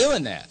you're not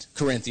doing that.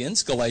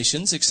 Corinthians,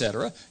 Galatians,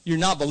 etc. You're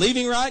not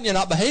believing right and you're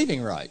not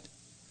behaving right.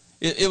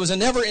 It was a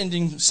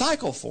never-ending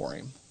cycle for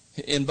him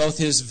in both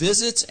his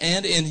visits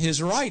and in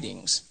his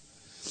writings.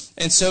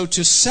 And so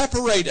to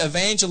separate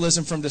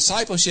evangelism from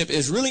discipleship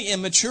is really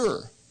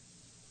immature.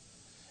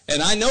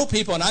 And I know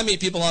people, and I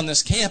meet people on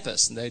this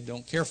campus, and they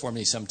don't care for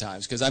me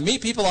sometimes, because I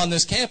meet people on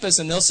this campus,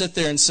 and they'll sit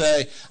there and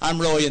say, I'm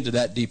really into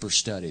that deeper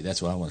study.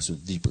 That's what I want to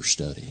do, deeper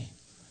study.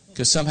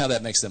 Because somehow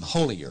that makes them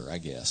holier, I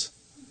guess,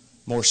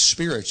 more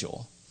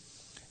spiritual.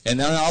 And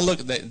then I'll look,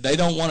 they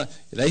don't want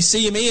to, they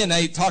see me and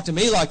they talk to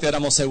me like that,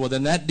 I'm going to say, well,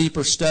 then that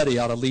deeper study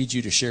ought to lead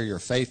you to share your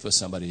faith with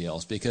somebody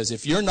else. Because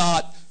if you're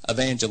not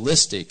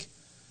evangelistic,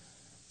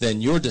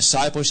 then your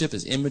discipleship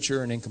is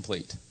immature and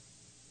incomplete.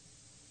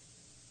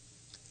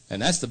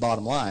 And that's the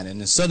bottom line.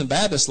 And in Southern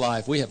Baptist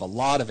life, we have a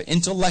lot of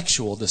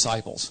intellectual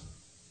disciples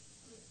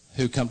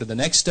who come to the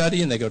next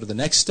study, and they go to the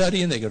next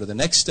study, and they go to the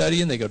next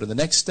study, and they go to the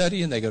next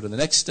study, and they go to the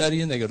next study,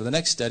 and they go to the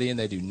next study, and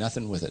they do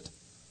nothing with it.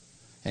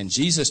 And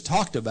Jesus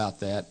talked about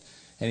that,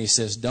 and he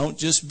says, don't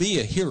just be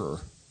a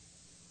hearer.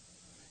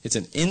 It's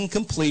an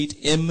incomplete,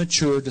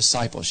 immature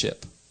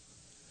discipleship.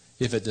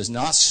 If it does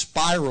not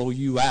spiral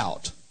you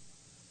out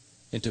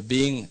into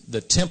being the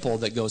temple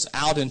that goes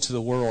out into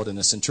the world in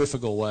a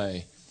centrifugal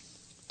way,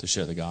 to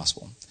share the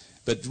gospel.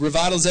 But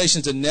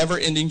revitalization is a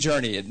never-ending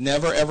journey. It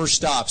never, ever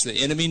stops. The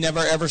enemy never,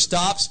 ever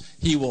stops.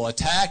 He will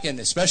attack, and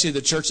especially the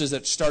churches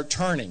that start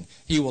turning.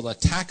 He will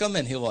attack them,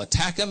 and he will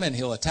attack them, and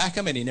he'll attack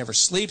them, and he never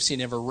sleeps, he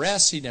never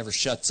rests, he never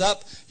shuts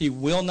up. He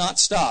will not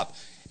stop.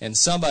 And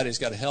somebody's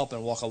got to help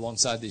and walk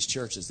alongside these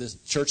churches. This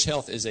church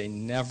health is a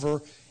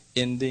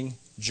never-ending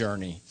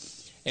journey.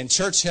 And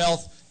church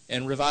health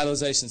and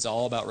revitalization is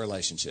all about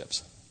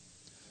relationships.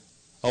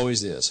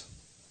 Always is.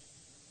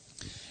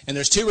 And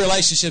there's two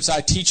relationships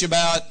I teach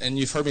about, and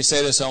you've heard me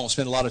say this, so I won't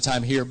spend a lot of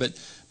time here, but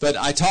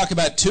I talk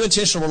about two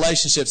intentional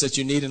relationships that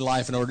you need in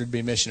life in order to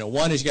be missional.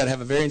 One is you've got to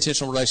have a very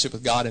intentional relationship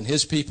with God and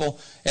his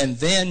people, and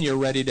then you're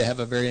ready to have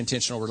a very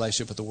intentional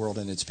relationship with the world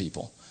and its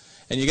people.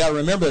 And you've got to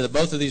remember that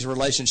both of these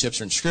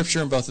relationships are in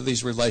Scripture, and both of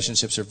these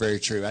relationships are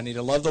very true. I need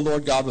to love the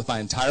Lord God with my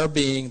entire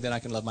being, then I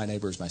can love my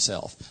neighbor as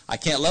myself. I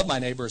can't love my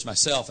neighbor as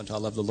myself until I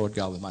love the Lord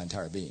God with my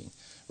entire being.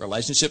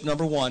 Relationship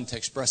number one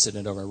takes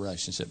precedent over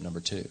relationship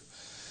number two.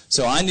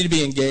 So I need to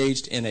be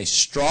engaged in a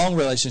strong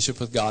relationship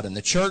with God and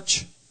the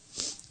church.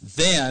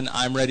 Then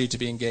I'm ready to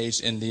be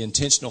engaged in the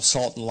intentional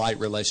salt and light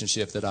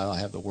relationship that I'll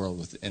have the world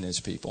with and his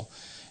people.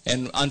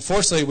 And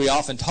unfortunately, we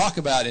often talk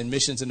about in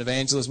missions and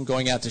evangelism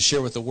going out to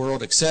share with the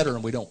world, etc.,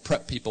 and we don't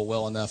prep people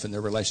well enough in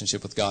their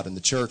relationship with God and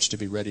the church to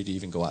be ready to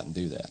even go out and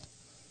do that.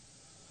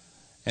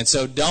 And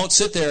so don't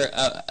sit there,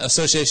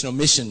 associational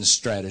missions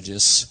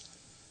strategists,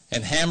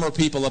 and hammer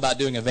people about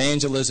doing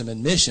evangelism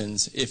and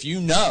missions if you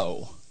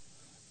know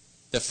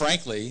that,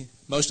 frankly,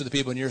 most of the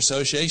people in your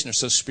association are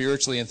so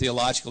spiritually and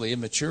theologically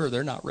immature,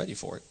 they're not ready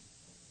for it.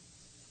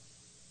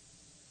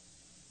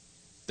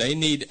 They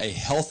need a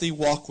healthy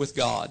walk with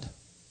God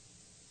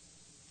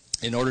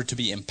in order to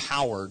be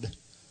empowered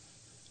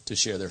to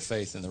share their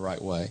faith in the right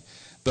way.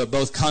 But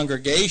both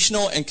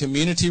congregational and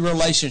community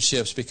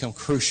relationships become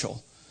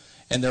crucial.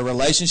 And their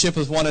relationship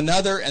with one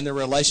another and their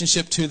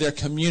relationship to their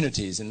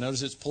communities. And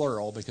notice it's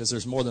plural because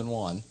there's more than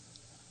one.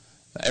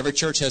 Every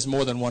church has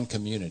more than one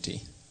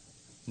community.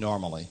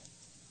 Normally,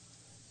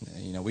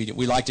 you know, we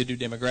like to do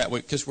demographic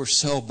because we're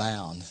so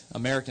bound.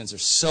 Americans are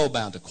so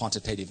bound to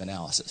quantitative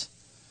analysis.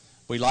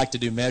 We like to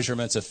do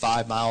measurements of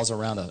 5 miles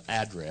around an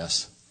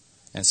address,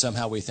 and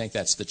somehow we think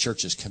that's the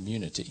church's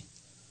community.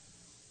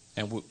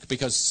 And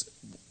because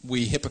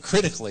we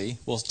hypocritically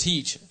will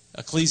teach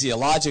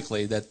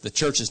ecclesiologically that the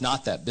church is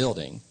not that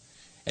building,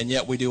 and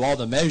yet we do all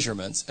the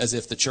measurements as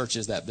if the church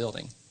is that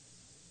building.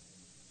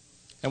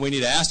 And we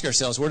need to ask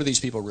ourselves, where do these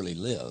people really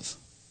live?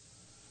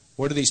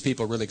 Where do these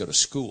people really go to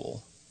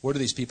school? Where do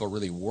these people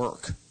really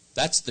work?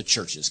 That's the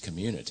church's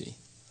community.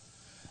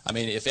 I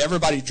mean, if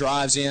everybody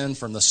drives in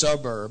from the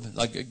suburb,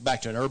 like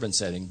back to an urban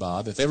setting,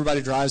 Bob, if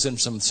everybody drives in from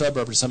some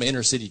suburb to some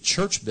inner city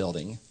church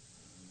building,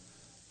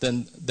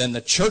 then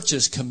the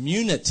church's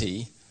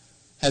community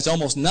has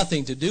almost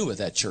nothing to do with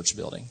that church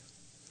building.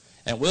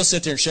 And we'll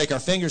sit there and shake our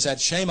fingers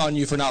at shame on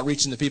you for not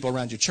reaching the people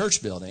around your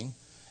church building.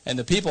 And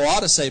the people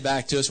ought to say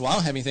back to us, well, I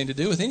don't have anything to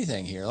do with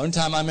anything here. The only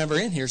time I'm ever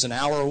in here is an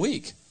hour a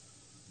week.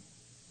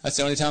 That's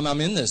the only time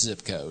I'm in this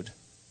zip code.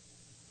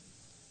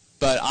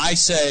 But I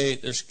say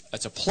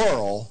it's a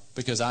plural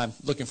because I'm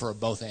looking for a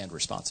both-and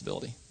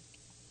responsibility.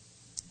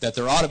 That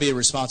there ought to be a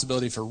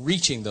responsibility for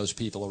reaching those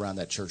people around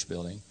that church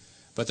building.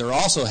 But there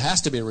also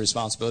has to be a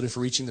responsibility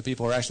for reaching the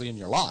people who are actually in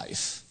your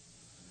life.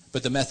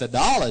 But the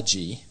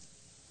methodology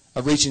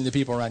of reaching the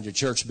people around your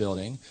church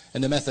building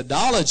and the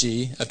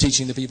methodology of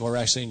teaching the people who are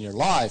actually in your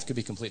life could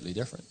be completely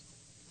different.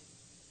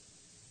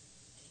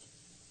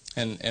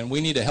 And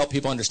we need to help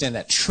people understand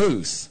that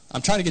truth.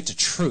 I'm trying to get to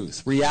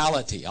truth,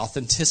 reality,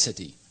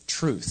 authenticity,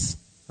 truth,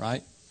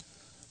 right?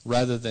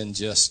 Rather than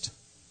just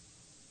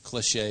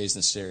cliches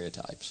and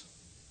stereotypes.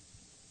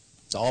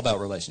 It's all about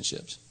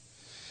relationships.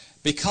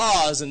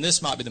 Because, and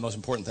this might be the most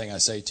important thing I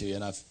say to you,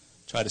 and I've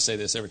tried to say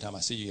this every time I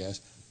see you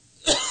guys,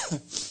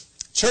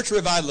 church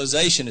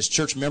revitalization is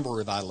church member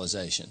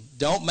revitalization.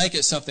 Don't make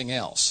it something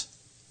else.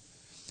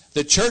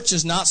 The church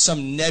is not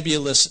some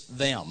nebulous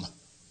them.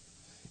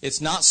 It's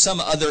not some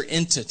other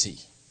entity.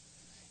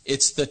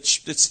 It's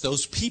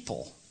those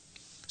people.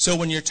 So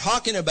when you're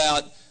talking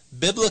about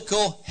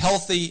biblical,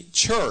 healthy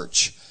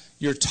church,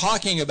 you're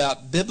talking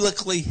about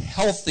biblically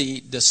healthy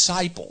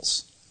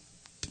disciples,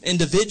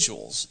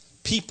 individuals,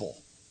 people.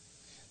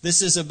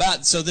 This is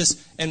about, so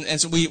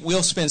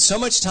we'll spend so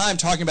much time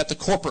talking about the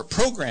corporate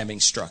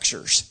programming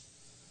structures.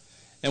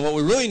 And what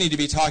we really need to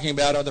be talking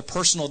about are the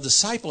personal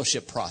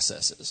discipleship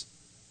processes.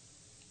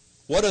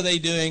 What are they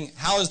doing?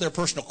 How is their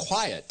personal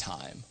quiet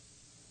time?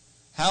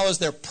 How is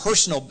their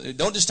personal,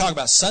 don't just talk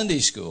about Sunday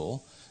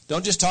school.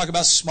 Don't just talk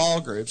about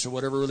small groups or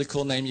whatever really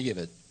cool name you give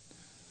it.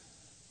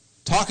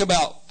 Talk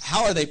about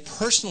how are they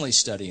personally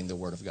studying the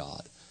Word of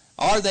God?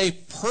 Are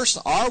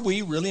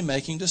we really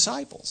making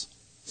disciples?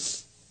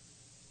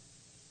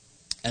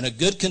 And a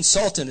good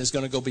consultant is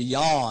going to go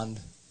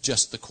beyond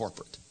just the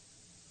corporate.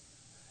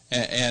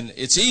 And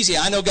it's easy.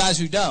 I know guys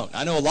who don't.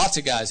 I know lots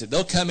of guys that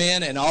they'll come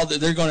in and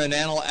they're going to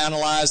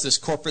analyze this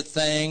corporate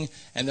thing,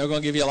 and they're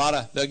going to give you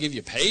they'll give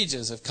you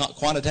pages of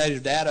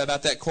quantitative data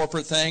about that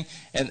corporate thing,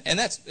 and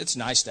it's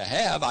nice to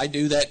have. I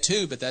do that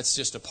too, but that's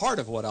just a part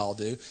of what I'll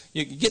do.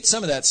 You can get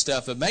some of that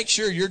stuff, but make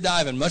sure you're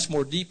diving much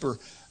more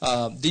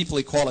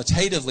deeply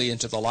qualitatively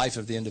into the life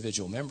of the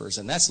individual members,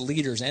 and that's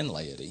leaders and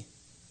laity.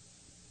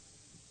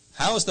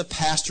 How is the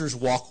pastor's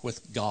walk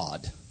with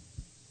God?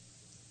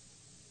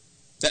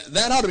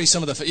 That ought to be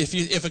some of the.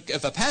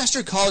 If a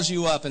pastor calls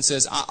you up and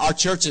says, "Our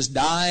church is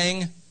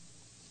dying,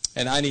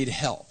 and I need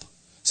help,"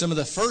 some of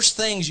the first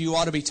things you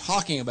ought to be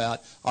talking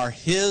about are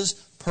his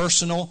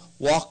personal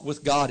walk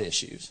with God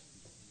issues.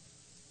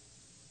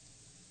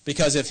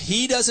 Because if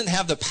he doesn't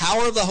have the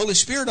power of the Holy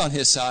Spirit on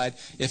his side,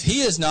 if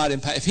he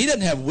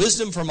doesn't have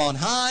wisdom from on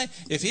high,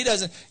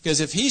 because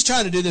if he's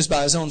trying to do this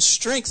by his own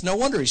strength, no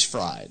wonder he's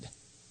fried.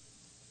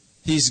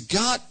 He's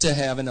got to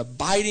have an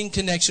abiding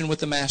connection with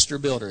the master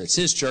builder. It's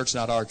his church,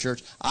 not our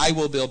church. I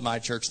will build my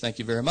church, thank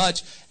you very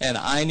much. And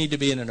I need to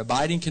be in an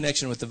abiding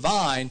connection with the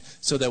vine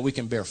so that we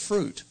can bear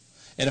fruit.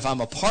 And if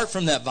I'm apart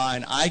from that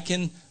vine, I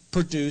can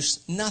produce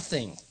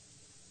nothing.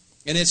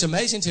 And it's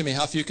amazing to me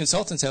how few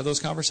consultants have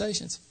those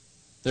conversations.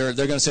 They're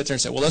going to sit there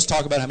and say, well, let's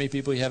talk about how many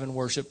people you have in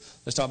worship.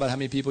 Let's talk about how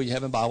many people you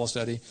have in Bible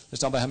study.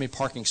 Let's talk about how many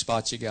parking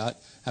spots you got,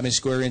 how many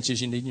square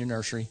inches you need in your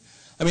nursery.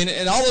 I mean,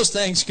 and all those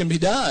things can be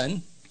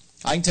done.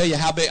 I can tell you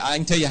how big. I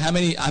can tell you how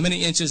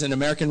many inches an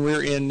American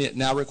rear end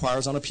now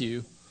requires on a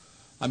pew.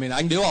 I mean, I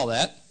can do all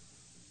that,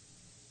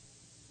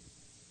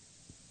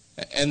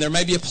 and there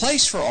may be a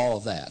place for all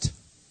of that.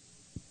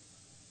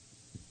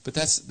 But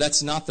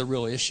that's not the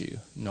real issue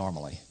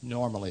normally.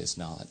 Normally, it's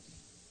not.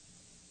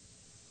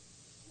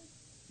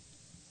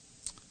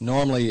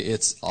 Normally,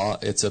 it's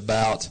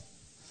about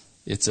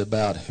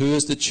who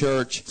is the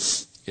church.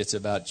 It's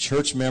about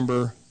church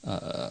member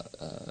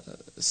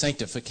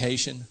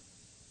sanctification.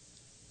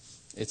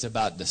 It's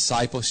about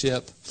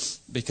discipleship,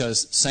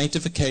 because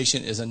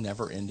sanctification is a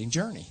never-ending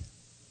journey,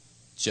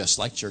 just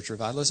like church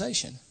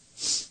revitalization.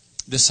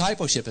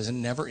 Discipleship is a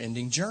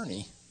never-ending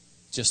journey,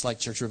 just like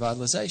church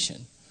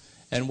revitalization.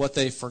 And what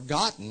they've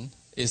forgotten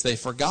is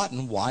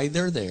why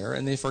they're there,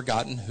 and they've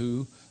forgotten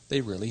who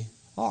they really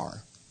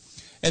are.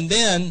 And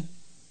then,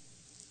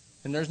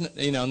 and there's,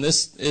 and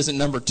this isn't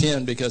number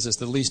 10 because it's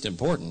the least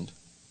important.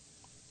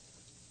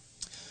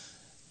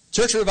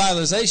 Church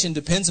revitalization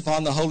depends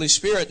upon the Holy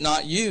Spirit,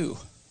 not you.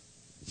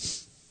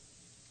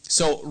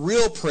 So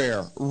real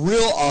prayer,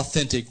 real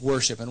authentic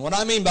worship. And what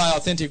I mean by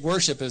authentic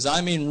worship is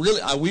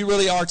we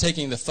really are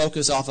taking the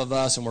focus off of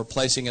us and we're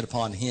placing it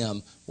upon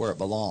Him where it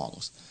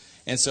belongs.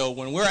 And so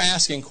when we're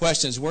asking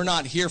questions, we're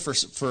not here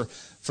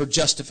for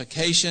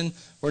justification.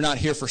 We're not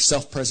here for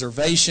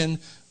self-preservation.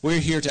 We're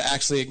here to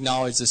actually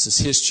acknowledge this is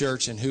his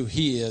church and who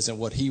he is and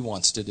what he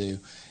wants to do,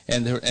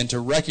 and to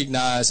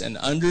recognize an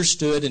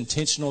understood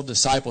intentional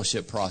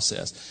discipleship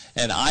process.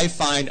 And I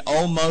find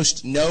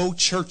almost no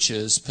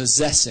churches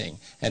possessing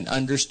an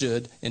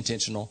understood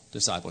intentional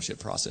discipleship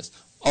process.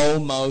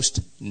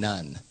 Almost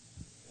none.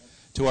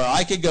 To where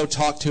I could go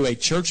talk to a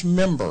church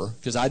member,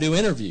 because I do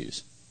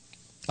interviews.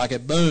 Like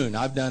at Boone,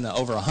 I've done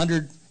over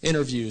 100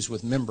 interviews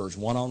with members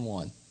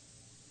one-on-one.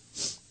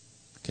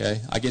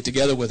 Okay, I get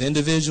together with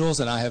individuals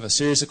and I have a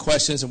series of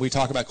questions and we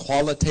talk about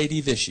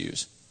qualitative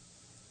issues.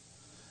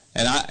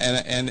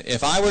 And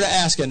if I were to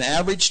ask an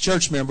average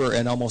church member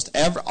in almost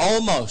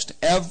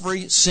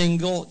every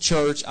single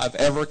church I've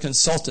ever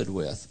consulted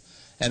with,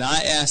 and I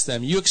ask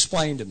them, you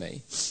explain to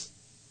me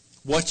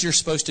what you're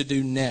supposed to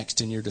do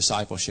next in your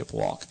discipleship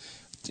walk.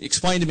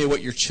 Explain to me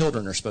what your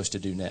children are supposed to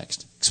do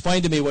next.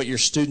 Explain to me what your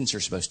students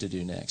are supposed to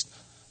do next.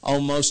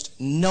 Almost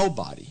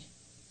nobody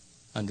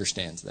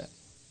understands that.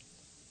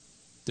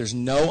 There's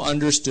no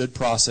understood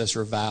process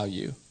or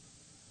value.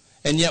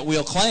 And yet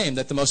we'll claim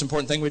that the most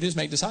important thing we do is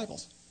make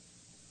disciples.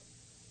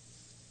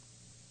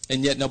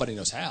 And yet nobody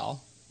knows how.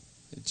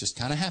 It just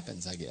kind of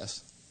happens, I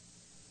guess.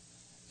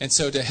 And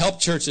so to help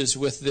churches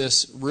with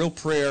this real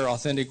prayer,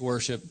 authentic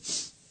worship,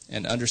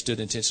 and understood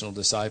intentional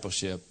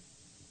discipleship,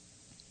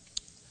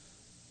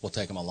 we'll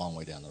take them a long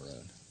way down the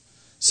road.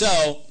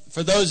 So,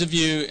 for those of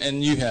you,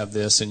 and you have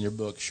this in your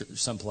book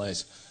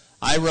someplace,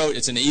 I wrote,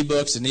 it's an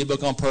ebook. It's an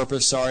ebook on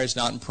purpose. Sorry, it's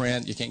not in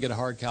print. You can't get a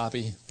hard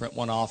copy. Print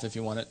one off if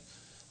you want it.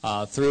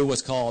 Through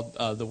what's called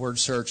the Word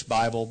Search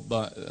Bible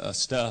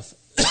stuff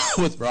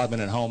with Rodman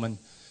and Holman.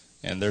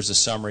 And there's a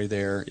summary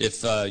there.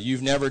 If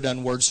you've never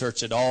done Word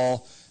Search at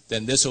all,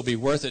 then this will be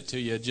worth it to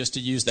you just to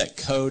use that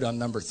code on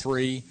number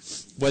 3.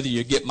 Whether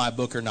you get my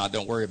book or not,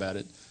 don't worry about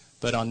it.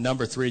 But on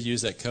number 3,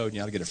 use that code and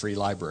you ought to get a free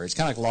library. It's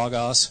kind of like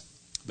Logos,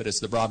 but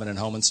it's the Rodman and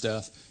Holman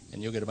stuff.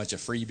 And you'll get a bunch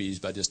of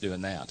freebies by just doing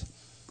that.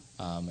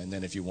 And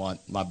then if you want,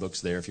 my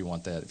book's there if you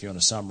want that. If you want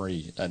a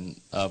summary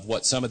of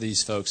what some of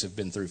these folks have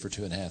been through for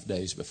 2.5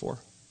 days before.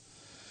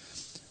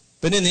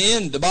 But in the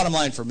end, the bottom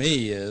line for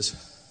me is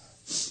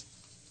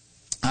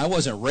I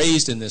wasn't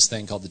raised in this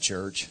thing called the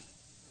church.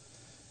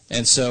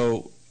 And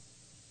so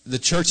the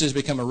church has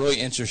become a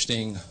really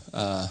interesting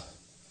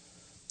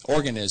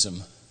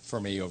organism for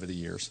me over the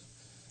years.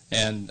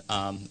 And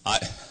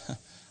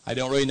I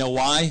don't really know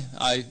why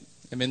I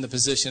am in the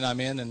position I'm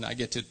in, and I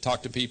get to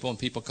talk to people, and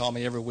people call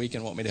me every week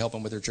and want me to help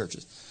them with their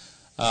churches.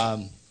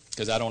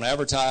 Because I don't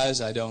advertise,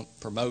 I don't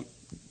promote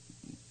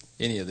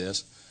any of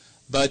this.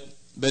 But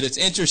it's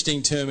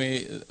interesting to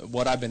me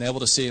what I've been able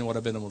to see and what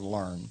I've been able to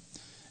learn.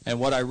 And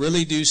what I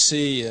really do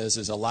see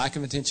is a lack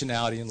of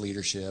intentionality in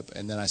leadership,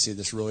 and then I see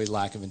this really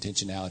lack of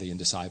intentionality in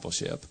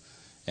discipleship.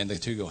 And the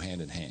two go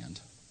hand in hand.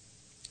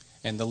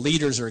 And the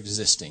leaders are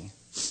existing.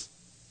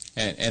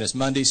 And it's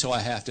Monday, so I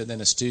have to.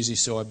 Then it's Tuesday,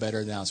 so I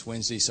better. Now it's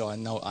Wednesday, so I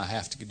know I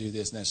have to do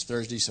this. And then it's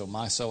Thursday, so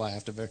I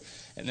have to.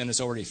 And then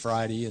it's already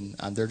Friday,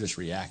 and they're just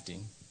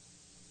reacting.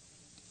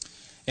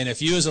 And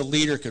if you as a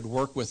leader could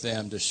work with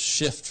them to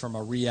shift from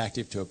a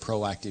reactive to a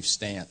proactive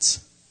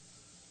stance,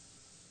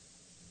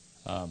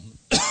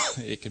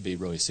 it could be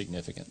really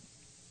significant.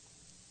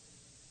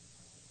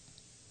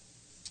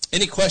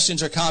 Any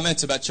questions or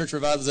comments about church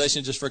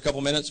revitalization just for a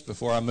couple minutes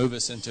before I move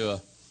us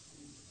into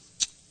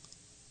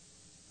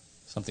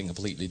something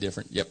completely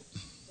different? Yep.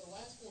 The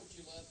last point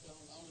you left on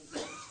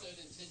understood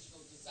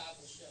intentional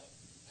discipleship.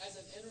 As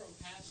an interim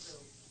pastor,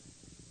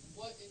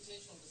 what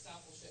intentional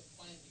discipleship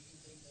plan do you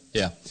lead them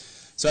down? Yeah.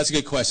 So that's a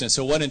good question.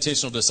 So what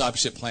intentional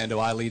discipleship plan do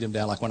I lead them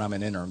down like when I'm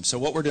an interim? So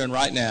what we're doing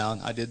right now,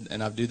 I do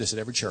this at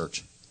every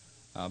church.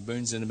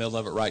 Boone's in the middle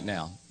of it right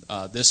now.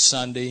 This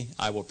Sunday,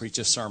 I will preach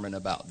a sermon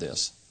about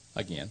this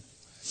again.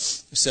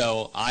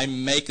 So I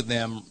make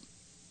them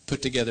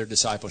put together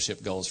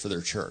discipleship goals for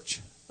their church.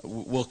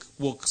 We'll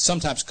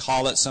sometimes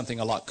call it something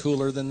a lot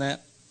cooler than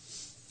that,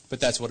 but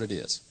that's what it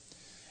is.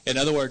 In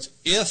other words,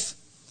 if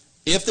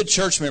the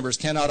church members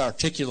cannot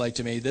articulate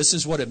to me, this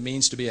is what it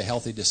means to be a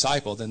healthy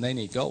disciple, then they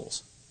need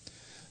goals.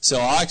 So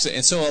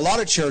a lot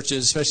of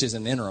churches, especially as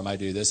an interim, I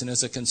do this, and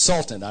as a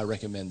consultant, I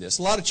recommend this.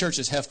 A lot of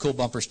churches have cool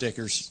bumper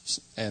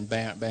stickers and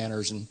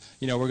banners, and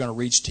we're going to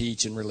reach,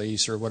 teach, and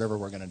release, or whatever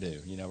we're going to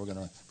do. We're going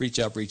to reach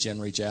up, reach in,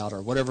 reach out,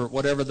 or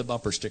whatever the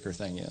bumper sticker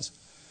thing is.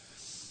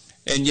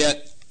 And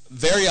yet,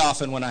 very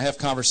often when I have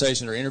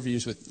conversations or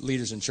interviews with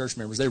leaders and church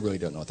members, they really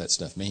don't know what that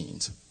stuff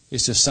means.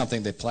 It's just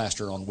something they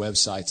plaster on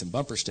websites and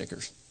bumper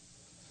stickers.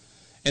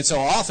 And so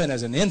often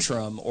as an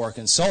interim or a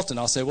consultant,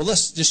 I'll say, well,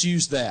 let's just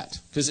use that.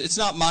 Because it's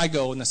not my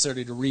goal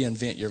necessarily to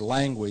reinvent your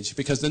language,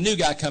 because the new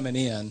guy coming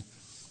in,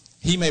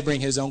 he may bring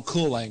his own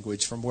cool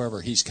language from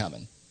wherever he's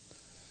coming.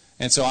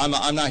 And so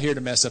I'm not here to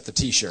mess up the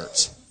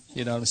T-shirts.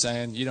 You know what I'm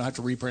saying? You don't have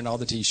to reprint all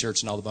the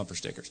T-shirts and all the bumper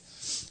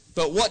stickers.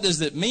 But what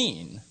does it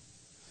mean?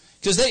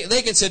 Because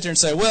they can sit there and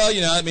say, well,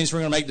 it means we're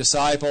going to make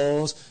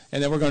disciples,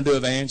 and then we're going to do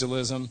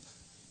evangelism.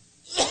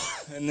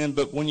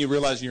 But when you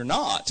realize you're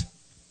not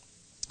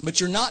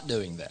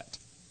doing that.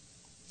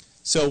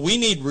 So we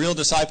need real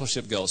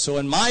discipleship goals. So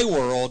in my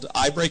world,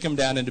 I break them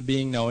down into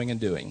being, knowing,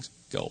 and doing.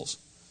 goals.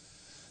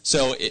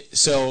 So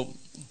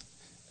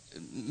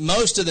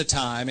most of the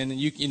time, and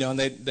and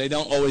they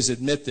don't always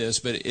admit this,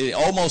 but it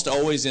almost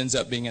always ends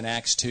up being an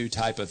Acts 2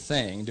 type of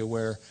thing to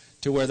where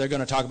they're going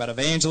to talk about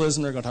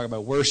evangelism, they're going to talk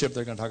about worship,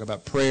 they're going to talk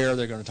about prayer,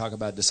 they're going to talk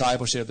about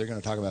discipleship, they're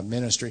going to talk about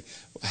ministry,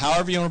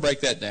 however you want to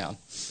break that down.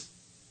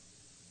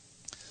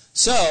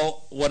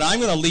 So what I'm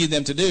going to lead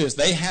them to do is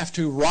they have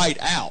to write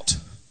out,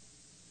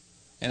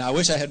 and I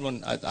wish I had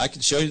one. I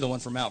could show you the one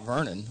from Mount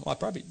Vernon. Well, I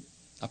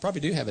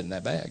probably do have it in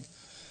that bag.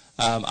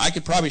 I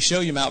could probably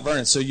show you Mount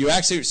Vernon. So you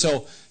actually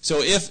so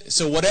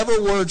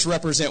whatever words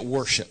represent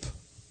worship,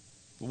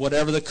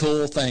 whatever the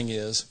cool thing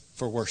is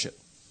for worship.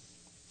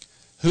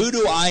 Who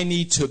do I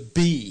need to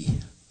be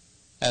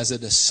as a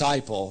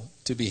disciple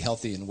to be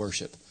healthy in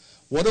worship?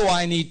 What do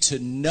I need to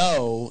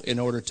know in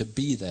order to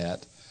be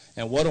that?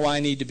 And what do I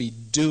need to be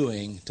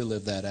doing to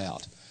live that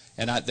out?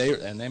 And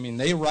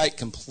they write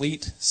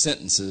complete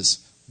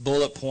sentences,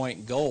 bullet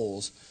point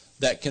goals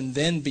that can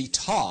then be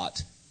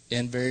taught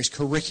in various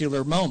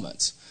curricular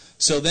moments.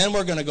 So then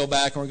we're going to go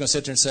back and we're going to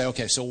sit there and say,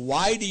 okay, so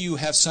why do you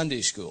have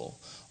Sunday school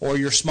or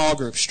your small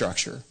group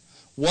structure?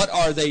 What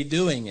are they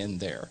doing in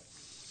there?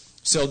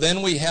 So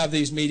then we have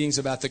these meetings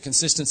about the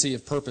consistency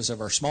of purpose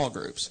of our small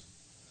groups.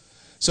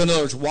 So in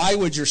other words, why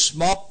would your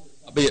small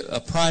group be a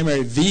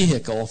primary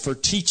vehicle for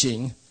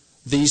teaching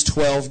these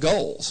 12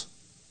 goals?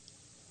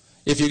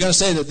 If you're going to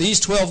say that these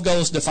 12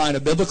 goals define a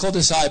biblical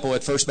disciple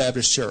at First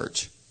Baptist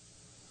Church,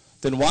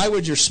 then why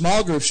would your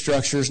small group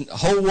structure's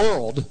whole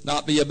world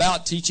not be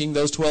about teaching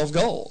those 12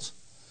 goals?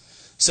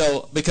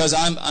 So, because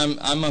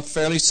I'm a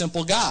fairly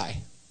simple guy.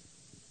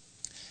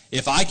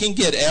 If I can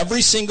get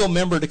every single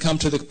member to come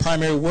to the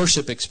primary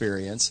worship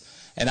experience,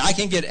 and I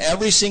can get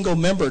every single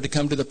member to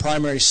come to the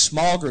primary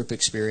small group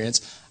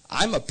experience,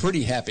 I'm a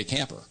pretty happy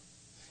camper.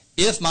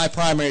 If my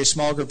primary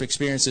small group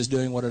experience is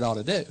doing what it ought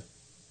to do.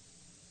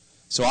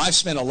 So I've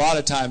spent a lot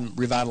of time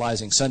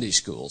revitalizing Sunday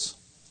schools,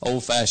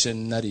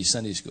 old-fashioned, nutty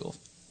Sunday schools.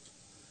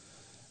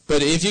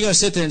 But if you're going to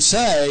sit there and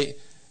say,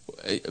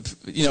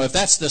 if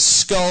that's the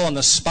skull and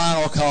the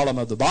spinal column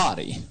of the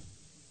body,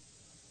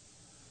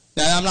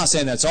 now I'm not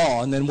saying that's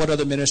all, and then what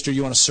other ministry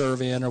you want to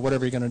serve in or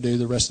whatever you're going to do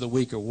the rest of the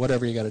week or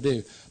whatever you got to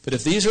do. But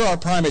if these are our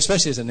primary,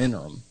 especially as an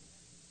interim,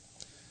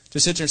 to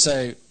sit there and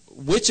say,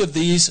 which of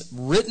these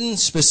written,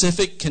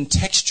 specific,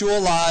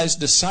 contextualized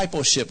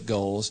discipleship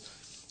goals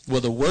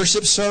will the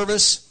worship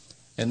service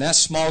and that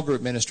small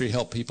group ministry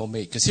help people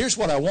meet? Because here's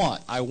what I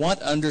want. I want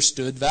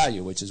understood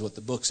value, which is what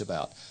the book's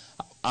about.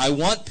 I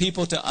want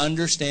people to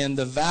understand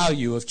the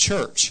value of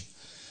church.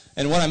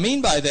 And what I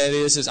mean by that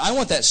is I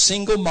want that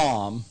single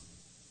mom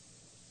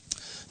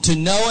to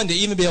know and to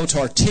even be able to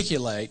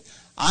articulate,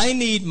 I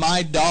need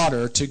my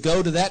daughter to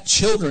go to that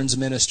children's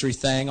ministry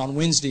thing on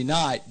Wednesday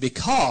night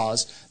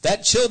because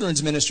that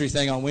children's ministry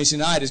thing on Wednesday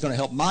night is going to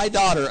help my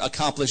daughter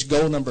accomplish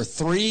goal number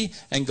 3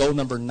 and goal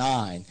number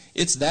 9.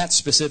 It's that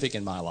specific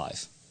in my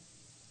life.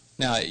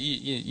 Now,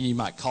 you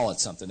might call it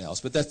something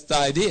else, but that's the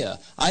idea.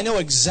 I know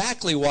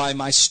exactly why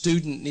my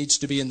student needs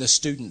to be in the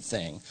student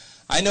thing.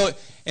 I know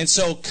it, and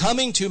so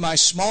coming to my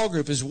small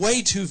group is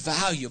way too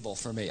valuable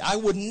for me. I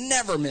would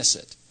never miss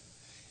it.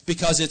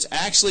 Because it's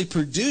actually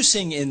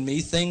producing in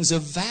me things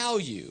of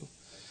value.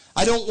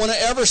 I don't want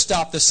to ever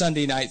stop the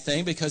Sunday night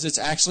thing because it's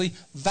actually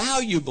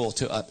valuable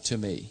to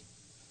me.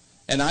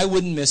 And I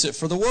wouldn't miss it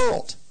for the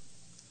world.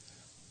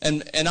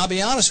 And I'll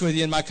be honest with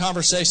you, in my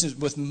conversations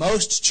with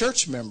most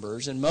church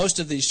members in most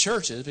of these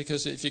churches,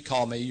 because if you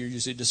call me, you're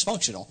usually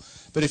dysfunctional.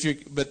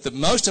 But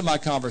most of my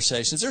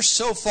conversations, they're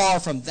so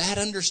far from that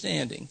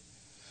understanding.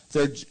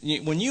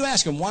 When you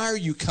ask them, why are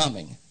you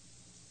coming?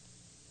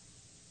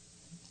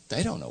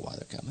 They don't know why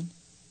they're coming.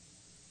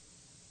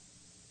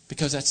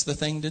 Because that's the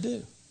thing to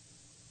do.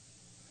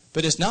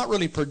 But it's not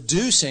really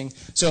producing.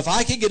 So if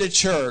I could get a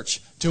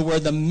church to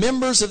where the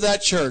members of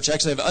that church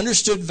actually have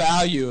understood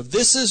value of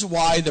this is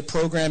why the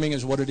programming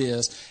is what it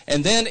is,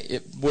 and then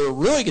where it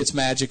really gets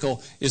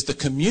magical is the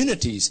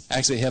communities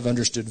actually have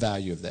understood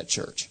value of that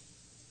church.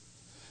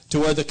 To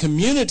where the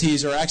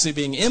communities are actually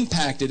being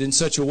impacted in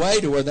such a way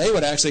to where they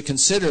would actually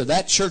consider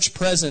that church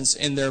presence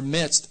in their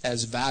midst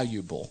as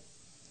valuable.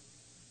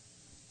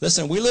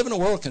 Listen, we live in a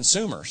world of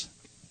consumers,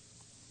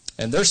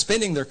 and they're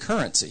spending their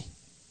currency.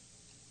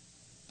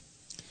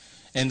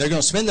 And they're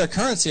going to spend their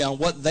currency on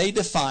what they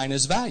define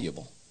as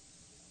valuable.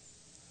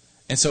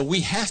 And so we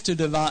have to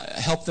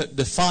help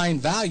define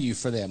value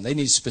for them. They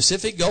need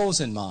specific goals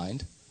in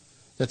mind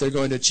that they're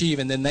going to achieve,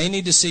 and then they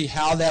need to see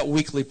how that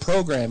weekly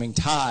programming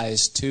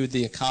ties to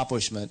the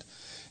accomplishment.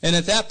 And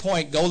at that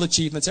point, goal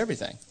achievement's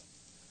everything.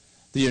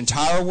 The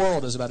entire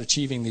world is about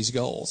achieving these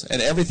goals.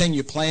 And everything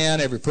you plan,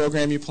 every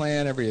program you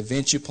plan, every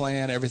event you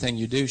plan, everything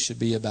you do should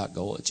be about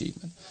goal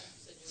achievement.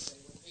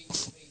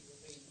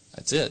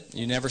 That's it.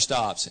 You never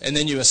stops. And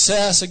then you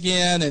assess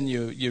again, and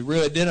you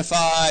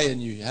re-identify,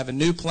 and you have a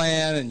new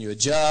plan, and you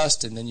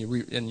adjust, and then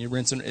you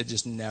rinse, and it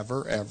just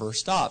never, ever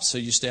stops. So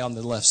you stay on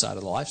the left side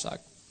of the life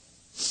cycle.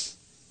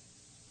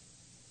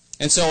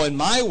 And so in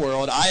my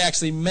world, I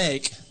actually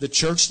make the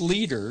church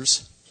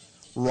leaders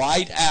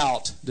write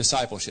out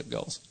discipleship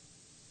goals.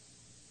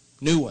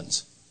 new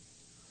ones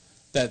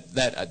that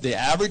the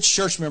average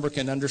church member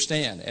can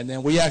understand. And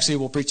then we actually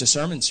will preach a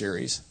sermon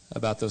series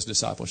about those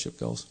discipleship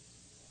goals.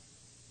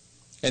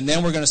 And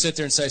then we're going to sit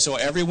there and say, so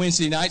every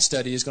Wednesday night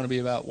study is going to be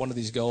about one of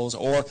these goals,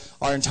 or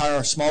our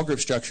entire small group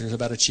structure is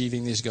about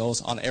achieving these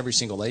goals on every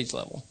single age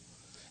level.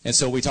 And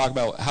so we talk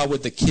about how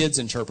would the kids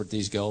interpret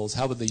these goals,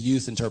 how would the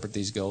youth interpret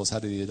these goals, how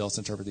do the adults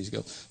interpret these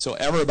goals. So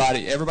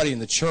everybody in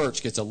the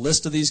church gets a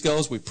list of these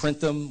goals. We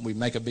print them. We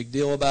make a big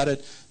deal about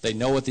it. They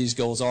know what these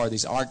goals are.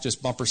 These aren't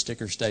just bumper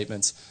sticker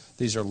statements.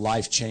 These are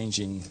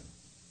life-changing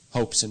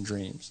hopes and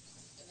dreams.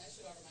 And that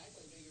should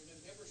automatically be your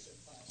new membership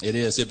class. It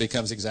is. It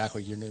becomes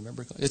exactly your new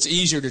member class. It's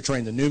easier to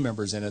train the new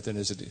members in it than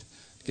it is to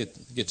get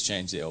to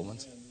change the old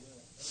ones.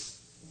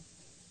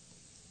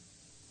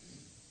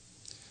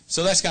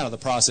 So that's kind of the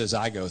process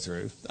I go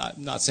through.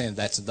 I'm not saying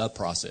that's the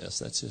process.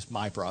 That's just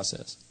my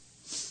process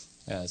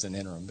as an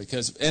interim.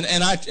 Because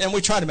and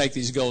we try to make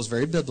these goals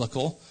very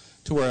biblical,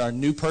 to where our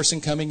new person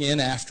coming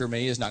in after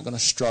me is not going to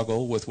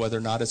struggle with whether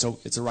or not it's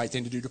the right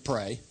thing to do to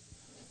pray,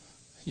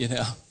 you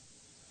know.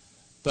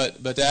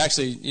 But to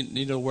actually,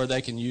 you know, where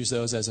they can use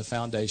those as a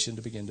foundation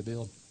to begin to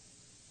build.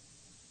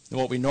 And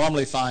what we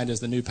normally find is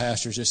the new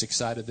pastor is just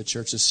excited the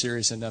church is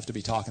serious enough to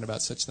be talking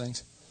about such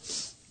things.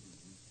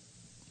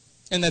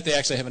 And that they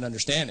actually have an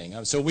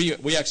understanding. So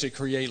we actually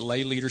create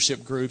lay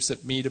leadership groups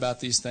that meet about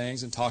these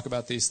things and talk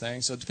about these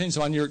things. So it depends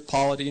on your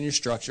quality and your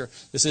structure.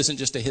 This isn't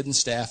just a hidden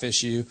staff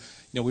issue. You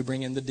know, we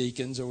bring in the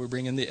deacons, or we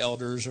bring in the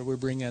elders, or we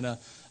bring in a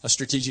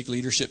strategic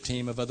leadership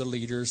team of other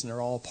leaders, and they're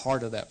all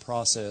part of that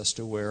process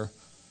to where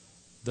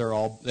they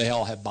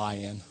all have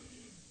buy-in.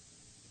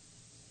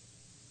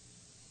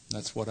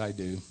 That's what I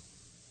do.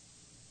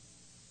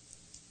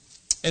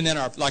 And then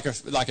like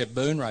at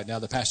Boone right now,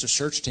 the pastor's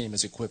church team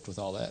is equipped with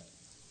all that.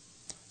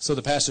 So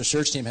the pastor's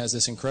church team has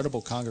this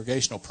incredible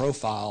congregational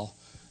profile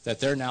that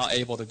they're now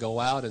able to go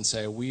out and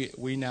say,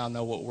 we now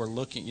know what we're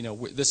looking, you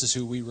know, this is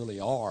who we really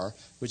are,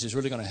 which is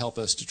really going to help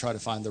us to try to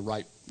find the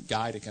right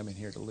guy to come in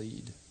here to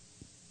lead.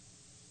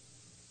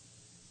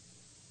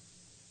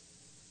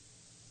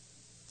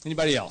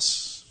 Anybody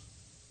else?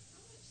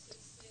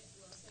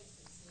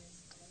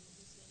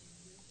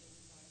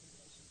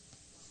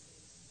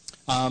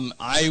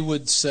 I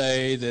would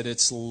say that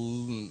it's,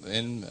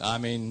 and I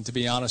mean, to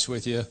be honest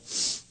with you,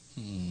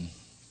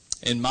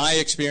 in my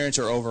experience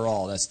or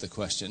overall, that's the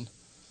question.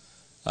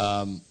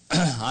 I'm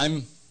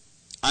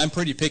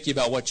pretty picky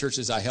about what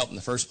churches I help in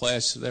the first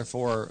place.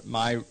 Therefore,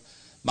 my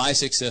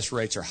success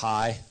rates are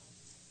high,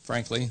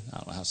 frankly. I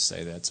don't know how to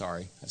say that.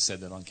 Sorry. I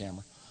said that on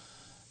camera.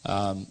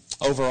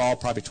 Overall,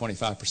 probably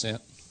 25%.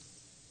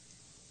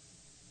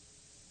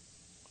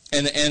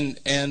 And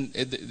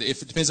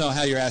if it depends on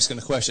how you're asking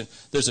the question,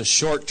 there's a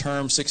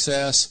short-term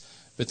success,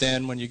 but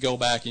then when you go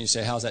back and you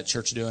say, how's that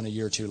church doing a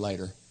year or two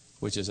later,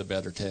 which is a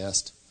better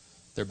test,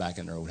 they're back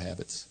in their old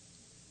habits.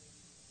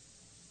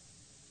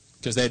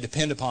 Because they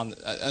depend upon,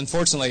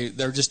 unfortunately,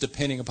 they're just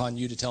depending upon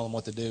you to tell them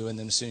what to do, and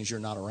then as soon as you're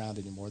not around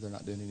anymore, they're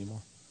not doing it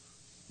anymore.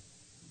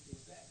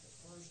 Is that the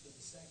first or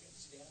the second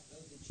step,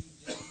 though, that you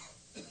do,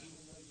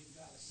 even though you've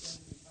got a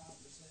 75%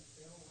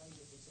 fail rate,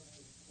 if it's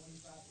only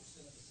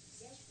 25% of a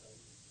success rate? I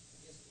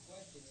guess the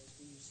question is,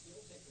 do you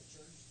still take a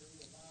church through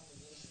a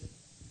evaluation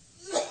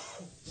that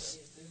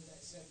is doing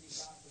that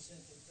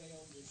 75% that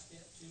failed, your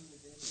step 2 would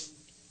then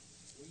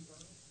be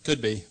rebirth? Could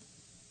be.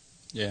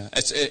 Yeah.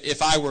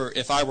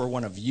 If I were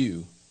one of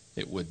you,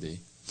 it would be.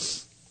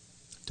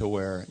 To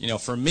where, you know,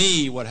 for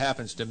me, what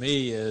happens to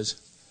me is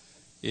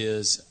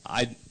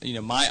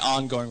my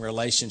ongoing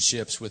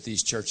relationships with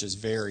these churches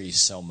vary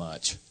so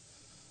much.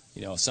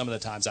 You know, some of the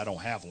times I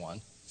don't have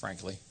one,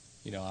 frankly.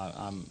 You know,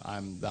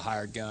 I'm the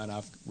hired gun.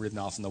 I've ridden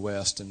off in the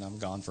West and I'm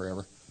gone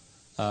forever.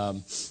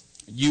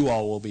 You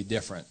all will be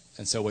different.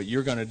 And so what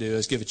you're going to do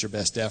is give it your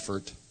best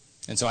effort.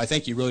 And so I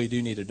think you really do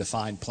need a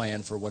defined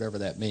plan for whatever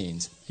that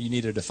means. You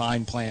need a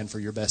defined plan for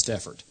your best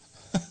effort.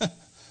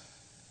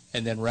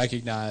 And then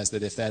recognize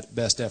that if that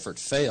best effort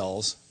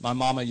fails, my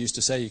mama used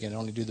to say you can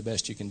only do the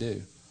best you can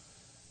do.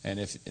 And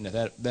if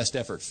that best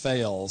effort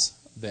fails,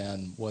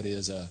 then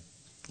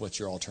what's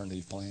your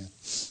alternative plan? Have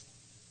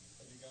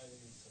you got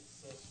any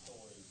success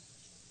stories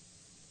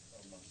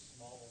from a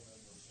small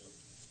membership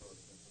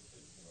church in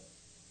particular,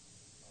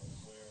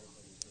 where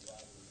the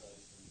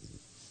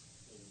revitalization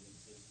didn't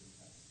exist in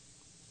that?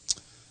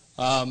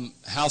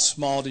 How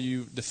small do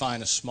you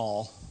define as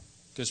small?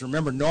 Because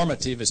remember,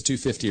 normative is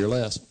 250 or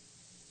less.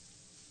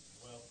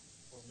 Well,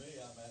 for me,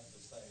 I'm at the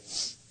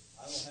same.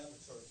 I don't have a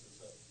church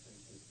that's up to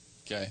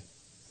 250. Okay.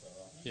 So I'm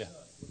Yeah. at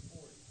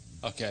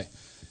 40. Okay.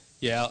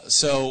 Yeah.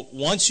 So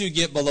once you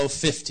get below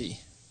 50,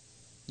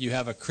 you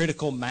have a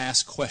critical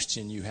mass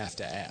question you have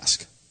to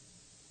ask.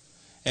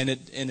 And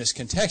it's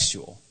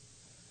contextual.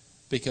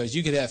 Because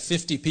you could have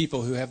 50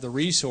 people who have the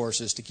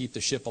resources to keep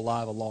the ship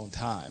alive a long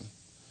time.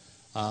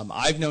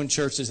 I've known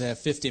churches that have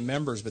 50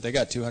 members, but they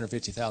got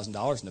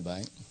 $250,000 in the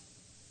bank.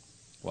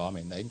 Well, I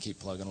mean, they can keep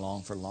plugging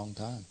along for a long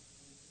time.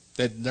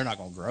 They're not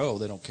going to grow.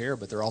 They don't care,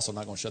 but they're also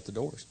not going to shut the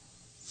doors.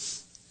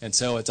 And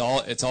so it's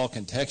all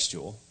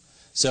contextual.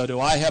 So do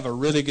I have a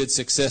really good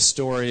success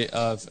story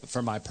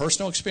from my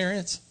personal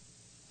experience?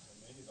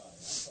 From anybody, I'm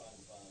trying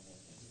to find one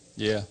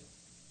anyway.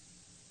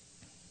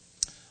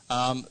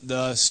 Yeah.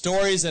 The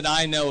stories that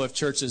I know of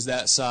churches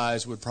that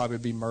size would probably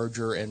be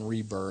merger and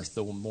rebirth,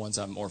 the ones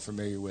I'm more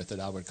familiar with that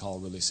I would call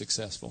really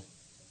successful.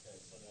 Okay,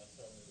 so now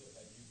tell me,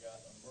 have you got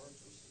a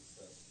merger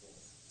success story?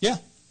 Yeah.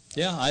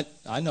 Yeah,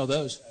 I know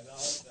those. And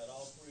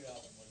all three of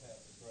them would have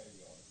the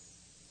graveyard.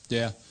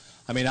 Yeah.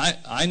 I mean,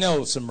 I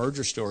know some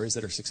merger stories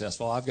that are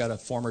successful. I've got a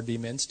former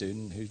D-Min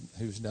student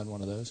who's done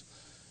one of those,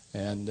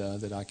 and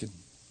that I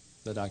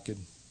could,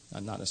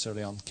 not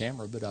necessarily on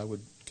camera, but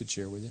could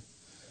share with you.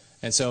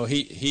 And so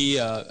he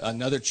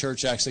another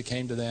church actually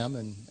came to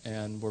them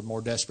and were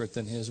more desperate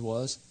than his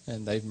was,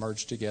 and they've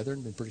merged together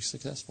and been pretty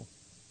successful.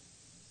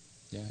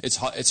 Yeah,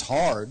 it's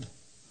hard.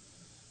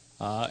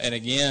 And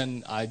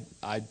again,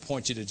 I'd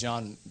point you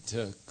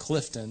to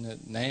Clifton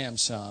at NAM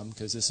some,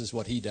 because this is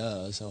what he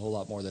does a whole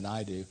lot more than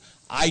I do.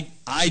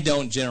 I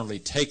don't generally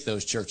take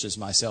those churches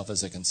myself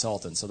as a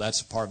consultant, so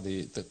that's part of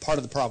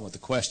the problem with the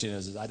question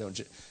is I don't,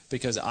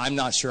 because I'm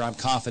not sure I'm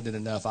confident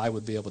enough I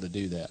would be able to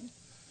do that.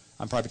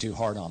 I'm probably too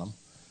hard on them,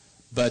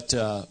 but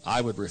I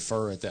would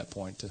refer at that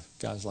point to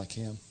guys like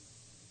him.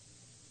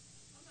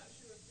 I'm not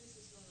sure if this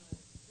is going to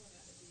turn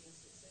out to be a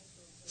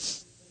successful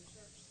church. The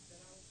church that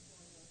I was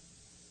part of,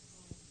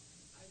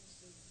 I used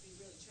to be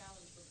really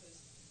challenged because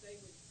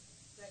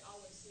they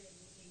always said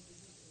we need to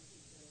keep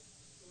the doors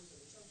of the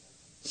church open.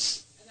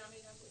 And I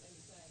mean, that's what they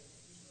would say. And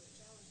it was really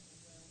challenging.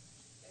 Well,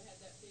 they had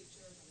that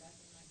picture from back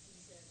in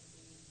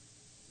 1970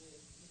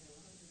 with,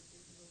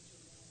 150 little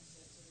children on the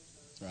steps of the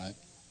church. Right.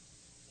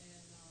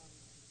 And,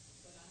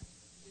 but I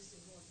just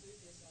in going through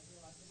this, I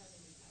realized we have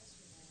a new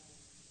pastor now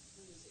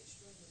who is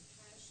extremely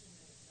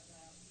passionate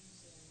about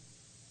using,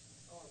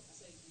 or I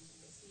say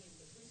using, but seeing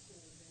the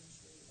preschool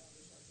ministry of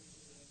the church, which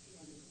is a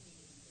community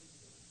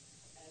preschool,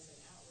 as an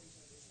outreach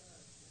of the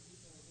church. And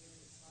people are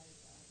very excited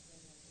about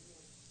bringing that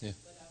forward. Yeah.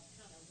 But I've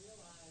kind of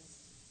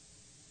realized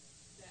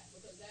that,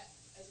 because that,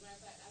 as a matter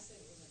of fact, I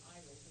said it was an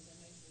idol, because I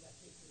made sure that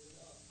picture was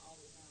up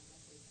all the time. I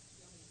said,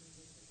 y'all need to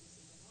do this, because this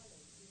is an idol.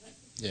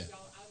 Yeah.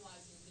 Y'all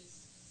idolizing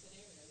this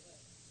scenario.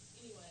 But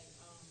anyway,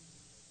 I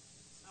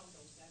was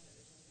on staff at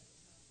the church at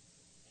the time.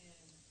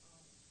 And,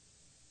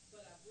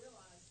 but I've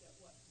realized that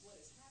what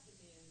has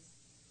happened is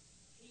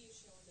he is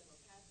showing them a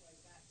pathway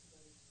back to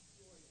those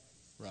glory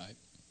days. Right.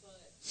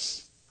 But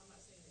I'm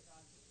not saying that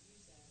God can't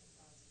use that, and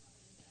God's not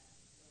in that.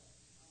 But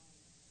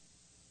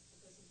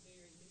because he's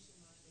very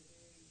mission-minded,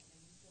 he's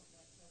wanting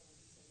that total.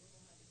 He said, we're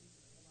going to have the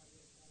people that nobody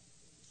else wants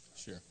in this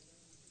church. Sure.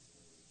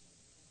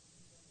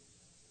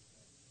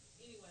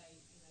 Anyway,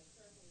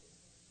 prayerfully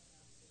it's going to turn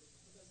out to,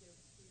 because there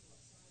are people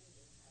excited,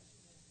 they're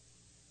passionate,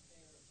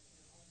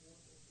 they're on board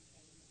with the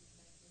changes he's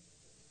making,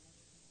 they're putting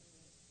money into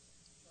it,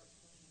 church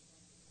money and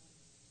something like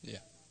that.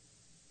 Yeah.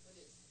 But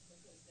it's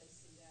because they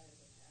see that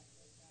as a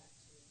pathway back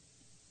to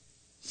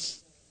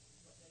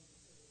what they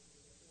consider to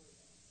be the glory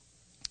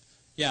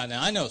days. Yeah,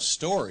 now I know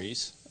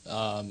stories.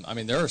 I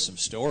mean, there are some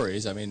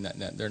stories. I mean,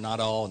 they're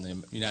not all in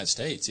the United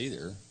States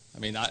either. I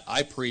mean,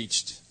 I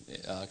preached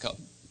a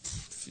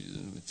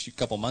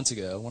couple months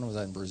ago. When was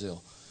I in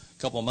Brazil?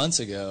 A couple of months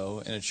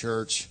ago in a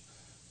church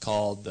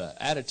called the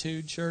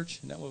Attitude Church.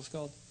 Isn't that what it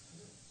was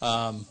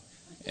called?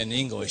 In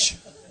English.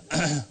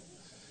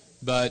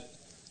 But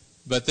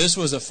this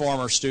was a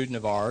former student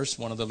of ours,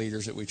 one of the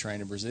leaders that we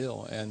trained in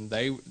Brazil, and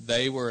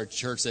they were a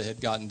church that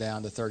had gotten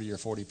down to 30 or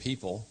 40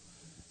 people,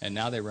 and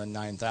now they run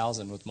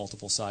 9,000 with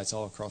multiple sites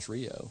all across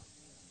Rio.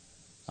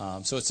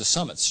 So it's a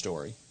summit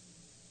story.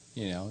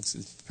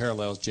 It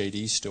parallels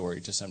JD's story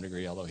to some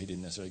degree, although he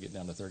didn't necessarily get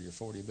down to 30 or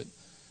 40.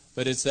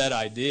 But it's that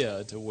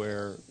idea to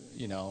where,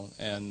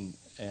 and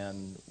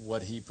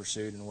what he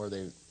pursued and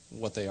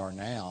what they are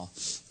now.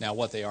 Now,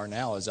 what they are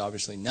now is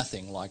obviously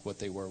nothing like what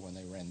they were when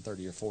they ran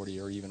 30 or 40,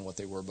 or even what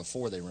they were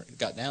before they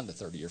got down to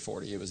 30 or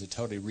 40. It was a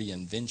totally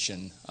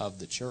reinvention of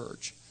the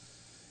church.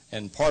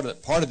 And part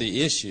of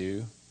the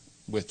issue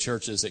with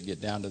churches that get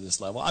down to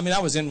this level. I mean, I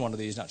was in one of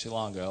these not too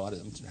long ago.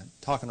 I'm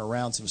talking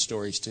around some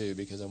stories, too,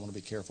 because I want to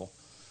be careful.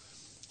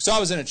 So I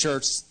was in a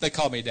church. They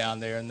called me down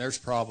there, and there's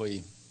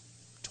probably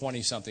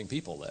 20-something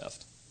people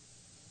left.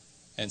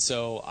 And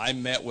so I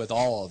met with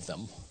all of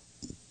them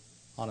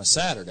on a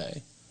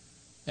Saturday.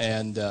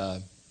 And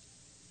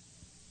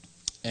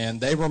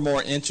they were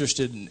more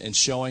interested in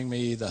showing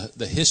me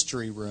the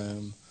history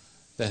room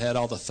that had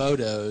all the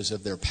photos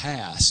of their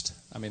past.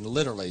 I mean,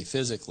 literally,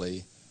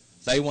 physically.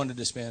 They wanted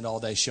to spend all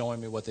day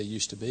showing me what they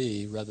used to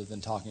be rather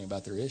than talking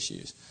about their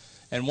issues.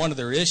 And one of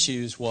their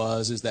issues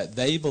is that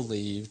they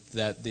believed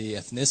that the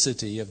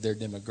ethnicity of their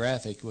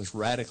demographic was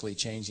radically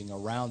changing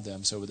around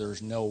them, so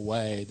there's no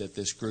way that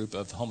this group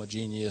of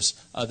homogeneous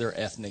other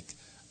ethnic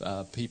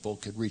people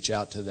could reach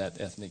out to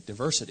that ethnic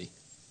diversity.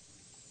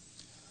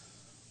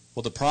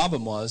 Well, the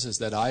problem is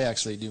that I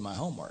actually do my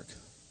homework.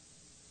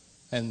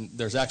 And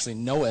there's actually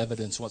no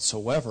evidence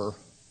whatsoever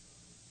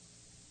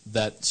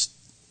that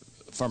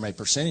from a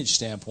percentage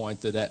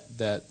standpoint,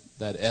 that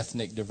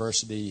ethnic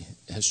diversity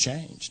has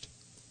changed.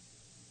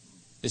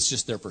 It's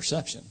just their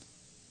perception.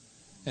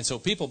 And so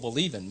people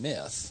believe in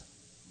myth.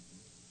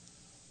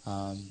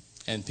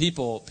 And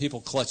people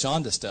clutch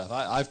on to stuff.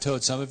 I've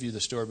told some of you the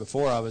story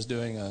before. I was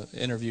doing an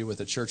interview with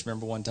a church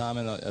member one time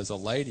as a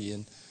lady,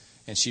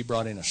 and she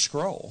brought in a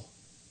scroll.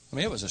 I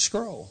mean, it was a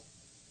scroll.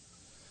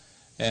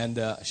 And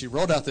she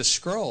rolled out this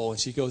scroll, and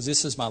she goes,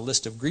 "This is my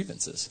list of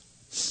grievances."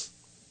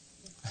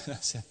 And I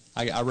said,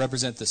 I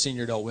represent the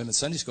senior adult women's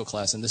Sunday school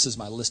class, and this is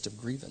my list of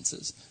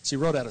grievances. She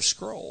wrote out a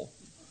scroll.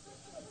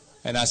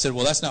 And I said,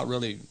 "Well, that's not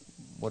really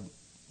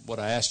what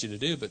I asked you to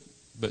do,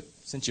 but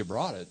since you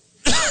brought it,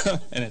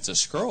 and it's a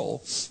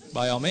scroll,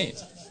 by all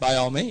means. By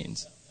all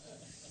means."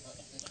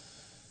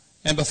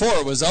 And before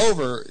it was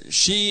over,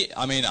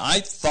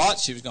 I thought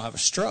she was going to have a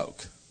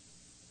stroke.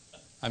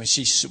 I mean,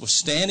 she was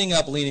standing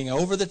up, leaning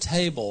over the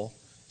table,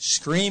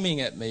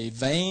 screaming at me,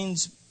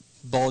 veins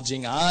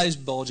bulging, eyes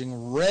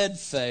bulging,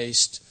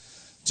 red-faced,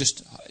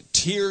 just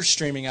tears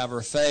streaming out of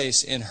her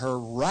face in her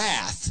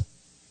wrath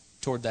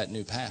toward that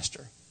new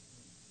pastor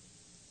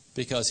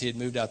because he had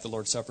moved out the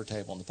Lord's Supper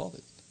table in the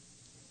pulpit.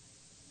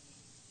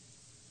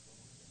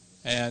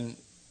 And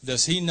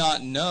does he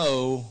not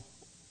know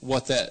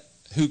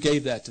who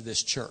gave that to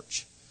this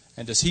church?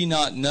 And does he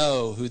not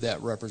know who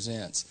that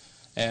represents?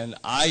 And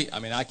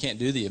I can't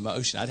do the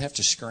emotion. I'd have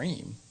to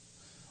scream.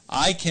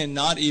 I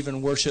cannot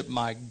even worship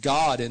my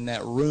God in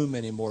that room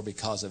anymore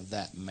because of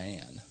that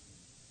man.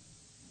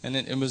 And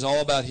it was all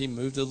about he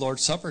moved the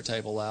Lord's Supper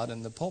table out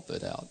and the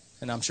pulpit out.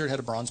 And I'm sure it had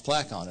a bronze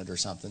plaque on it or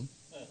something.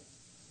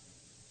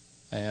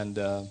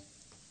 And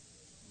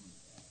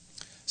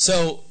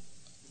so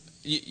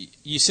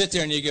you sit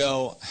there and you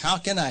go, "How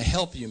can I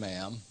help you,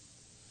 ma'am?"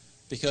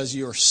 Because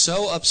you're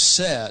so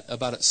upset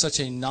about such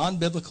a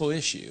non-biblical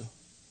issue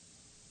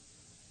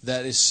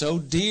that is so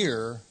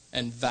dear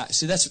and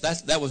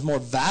that was more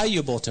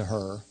valuable to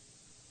her.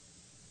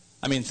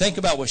 I mean, think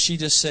about what she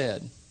just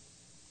said.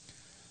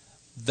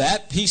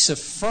 That piece of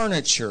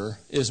furniture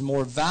is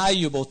more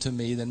valuable to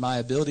me than my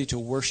ability to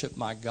worship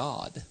my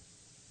God.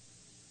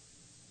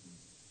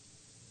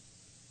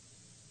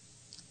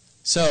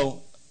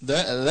 So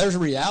there's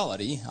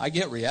reality. I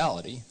get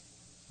reality.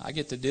 I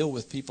get to deal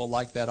with people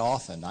like that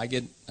often. I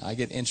get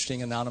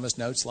interesting anonymous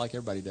notes like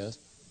everybody does.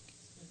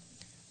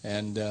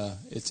 And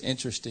it's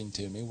interesting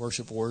to me.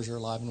 Worship wars are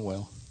alive and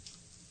well.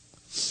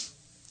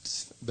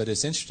 But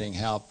it's interesting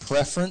how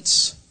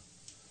preference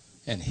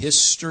and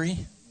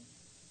history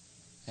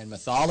and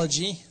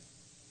mythology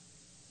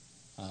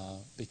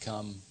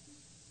become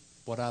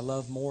what I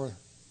love more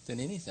than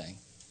anything.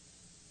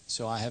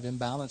 So I have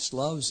imbalanced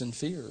loves and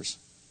fears.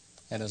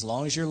 And as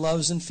long as your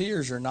loves and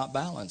fears are not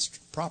balanced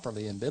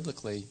properly and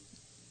biblically,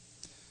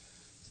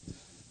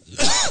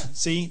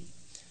 see,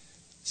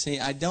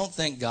 I don't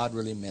think God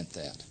really meant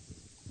that.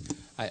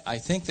 I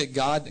think that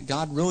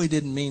God really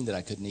didn't mean that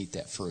I couldn't eat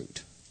that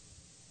fruit.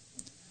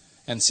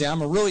 And see,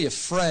 I'm really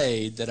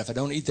afraid that if I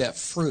don't eat that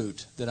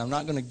fruit, that I'm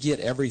not going to get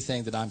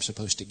everything that I'm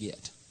supposed to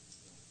get.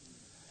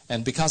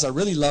 And because I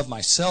really love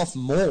myself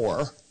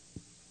more,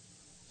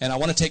 and I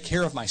want to take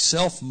care of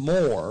myself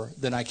more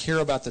than I care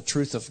about the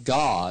truth of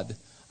God,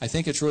 I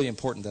think it's really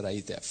important that I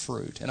eat that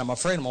fruit. And I'm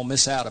afraid I'm going to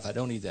miss out if I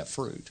don't eat that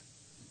fruit.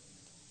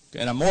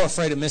 And I'm more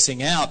afraid of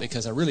missing out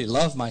because I really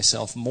love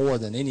myself more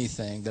than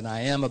anything than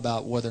I am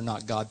about whether or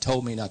not God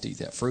told me not to eat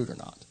that fruit or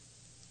not.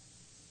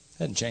 It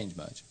hasn't changed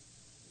much.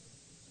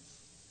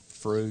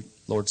 Fruit,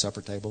 Lord's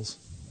Supper tables,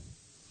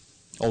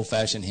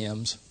 old-fashioned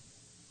hymns,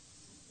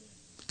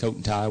 coat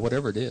and tie,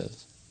 whatever it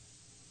is.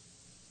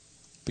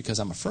 Because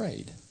I'm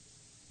afraid.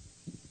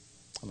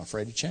 I'm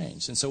afraid to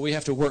change. And so we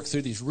have to work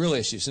through these real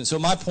issues. And so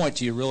my point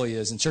to you really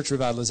is, in church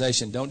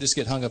revitalization, don't just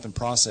get hung up in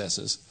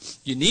processes.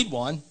 You need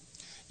one.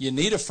 You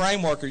need a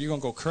framework or you're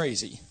going to go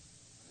crazy.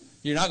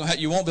 You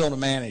won't be able to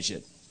manage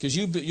it because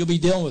you'll be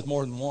dealing with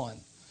more than one.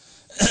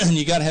 And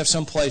you got to have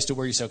some place to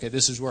where you say, okay,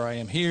 this is where I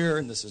am here,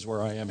 and this is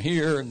where I am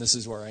here, and this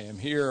is where I am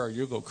here, or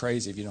you'll go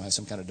crazy if you don't have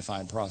some kind of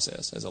defined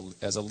process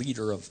as a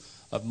leader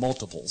of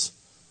multiples.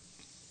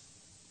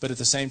 But at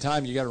the same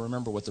time, you got to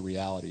remember what the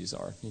realities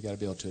are. You got to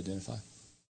be able to identify.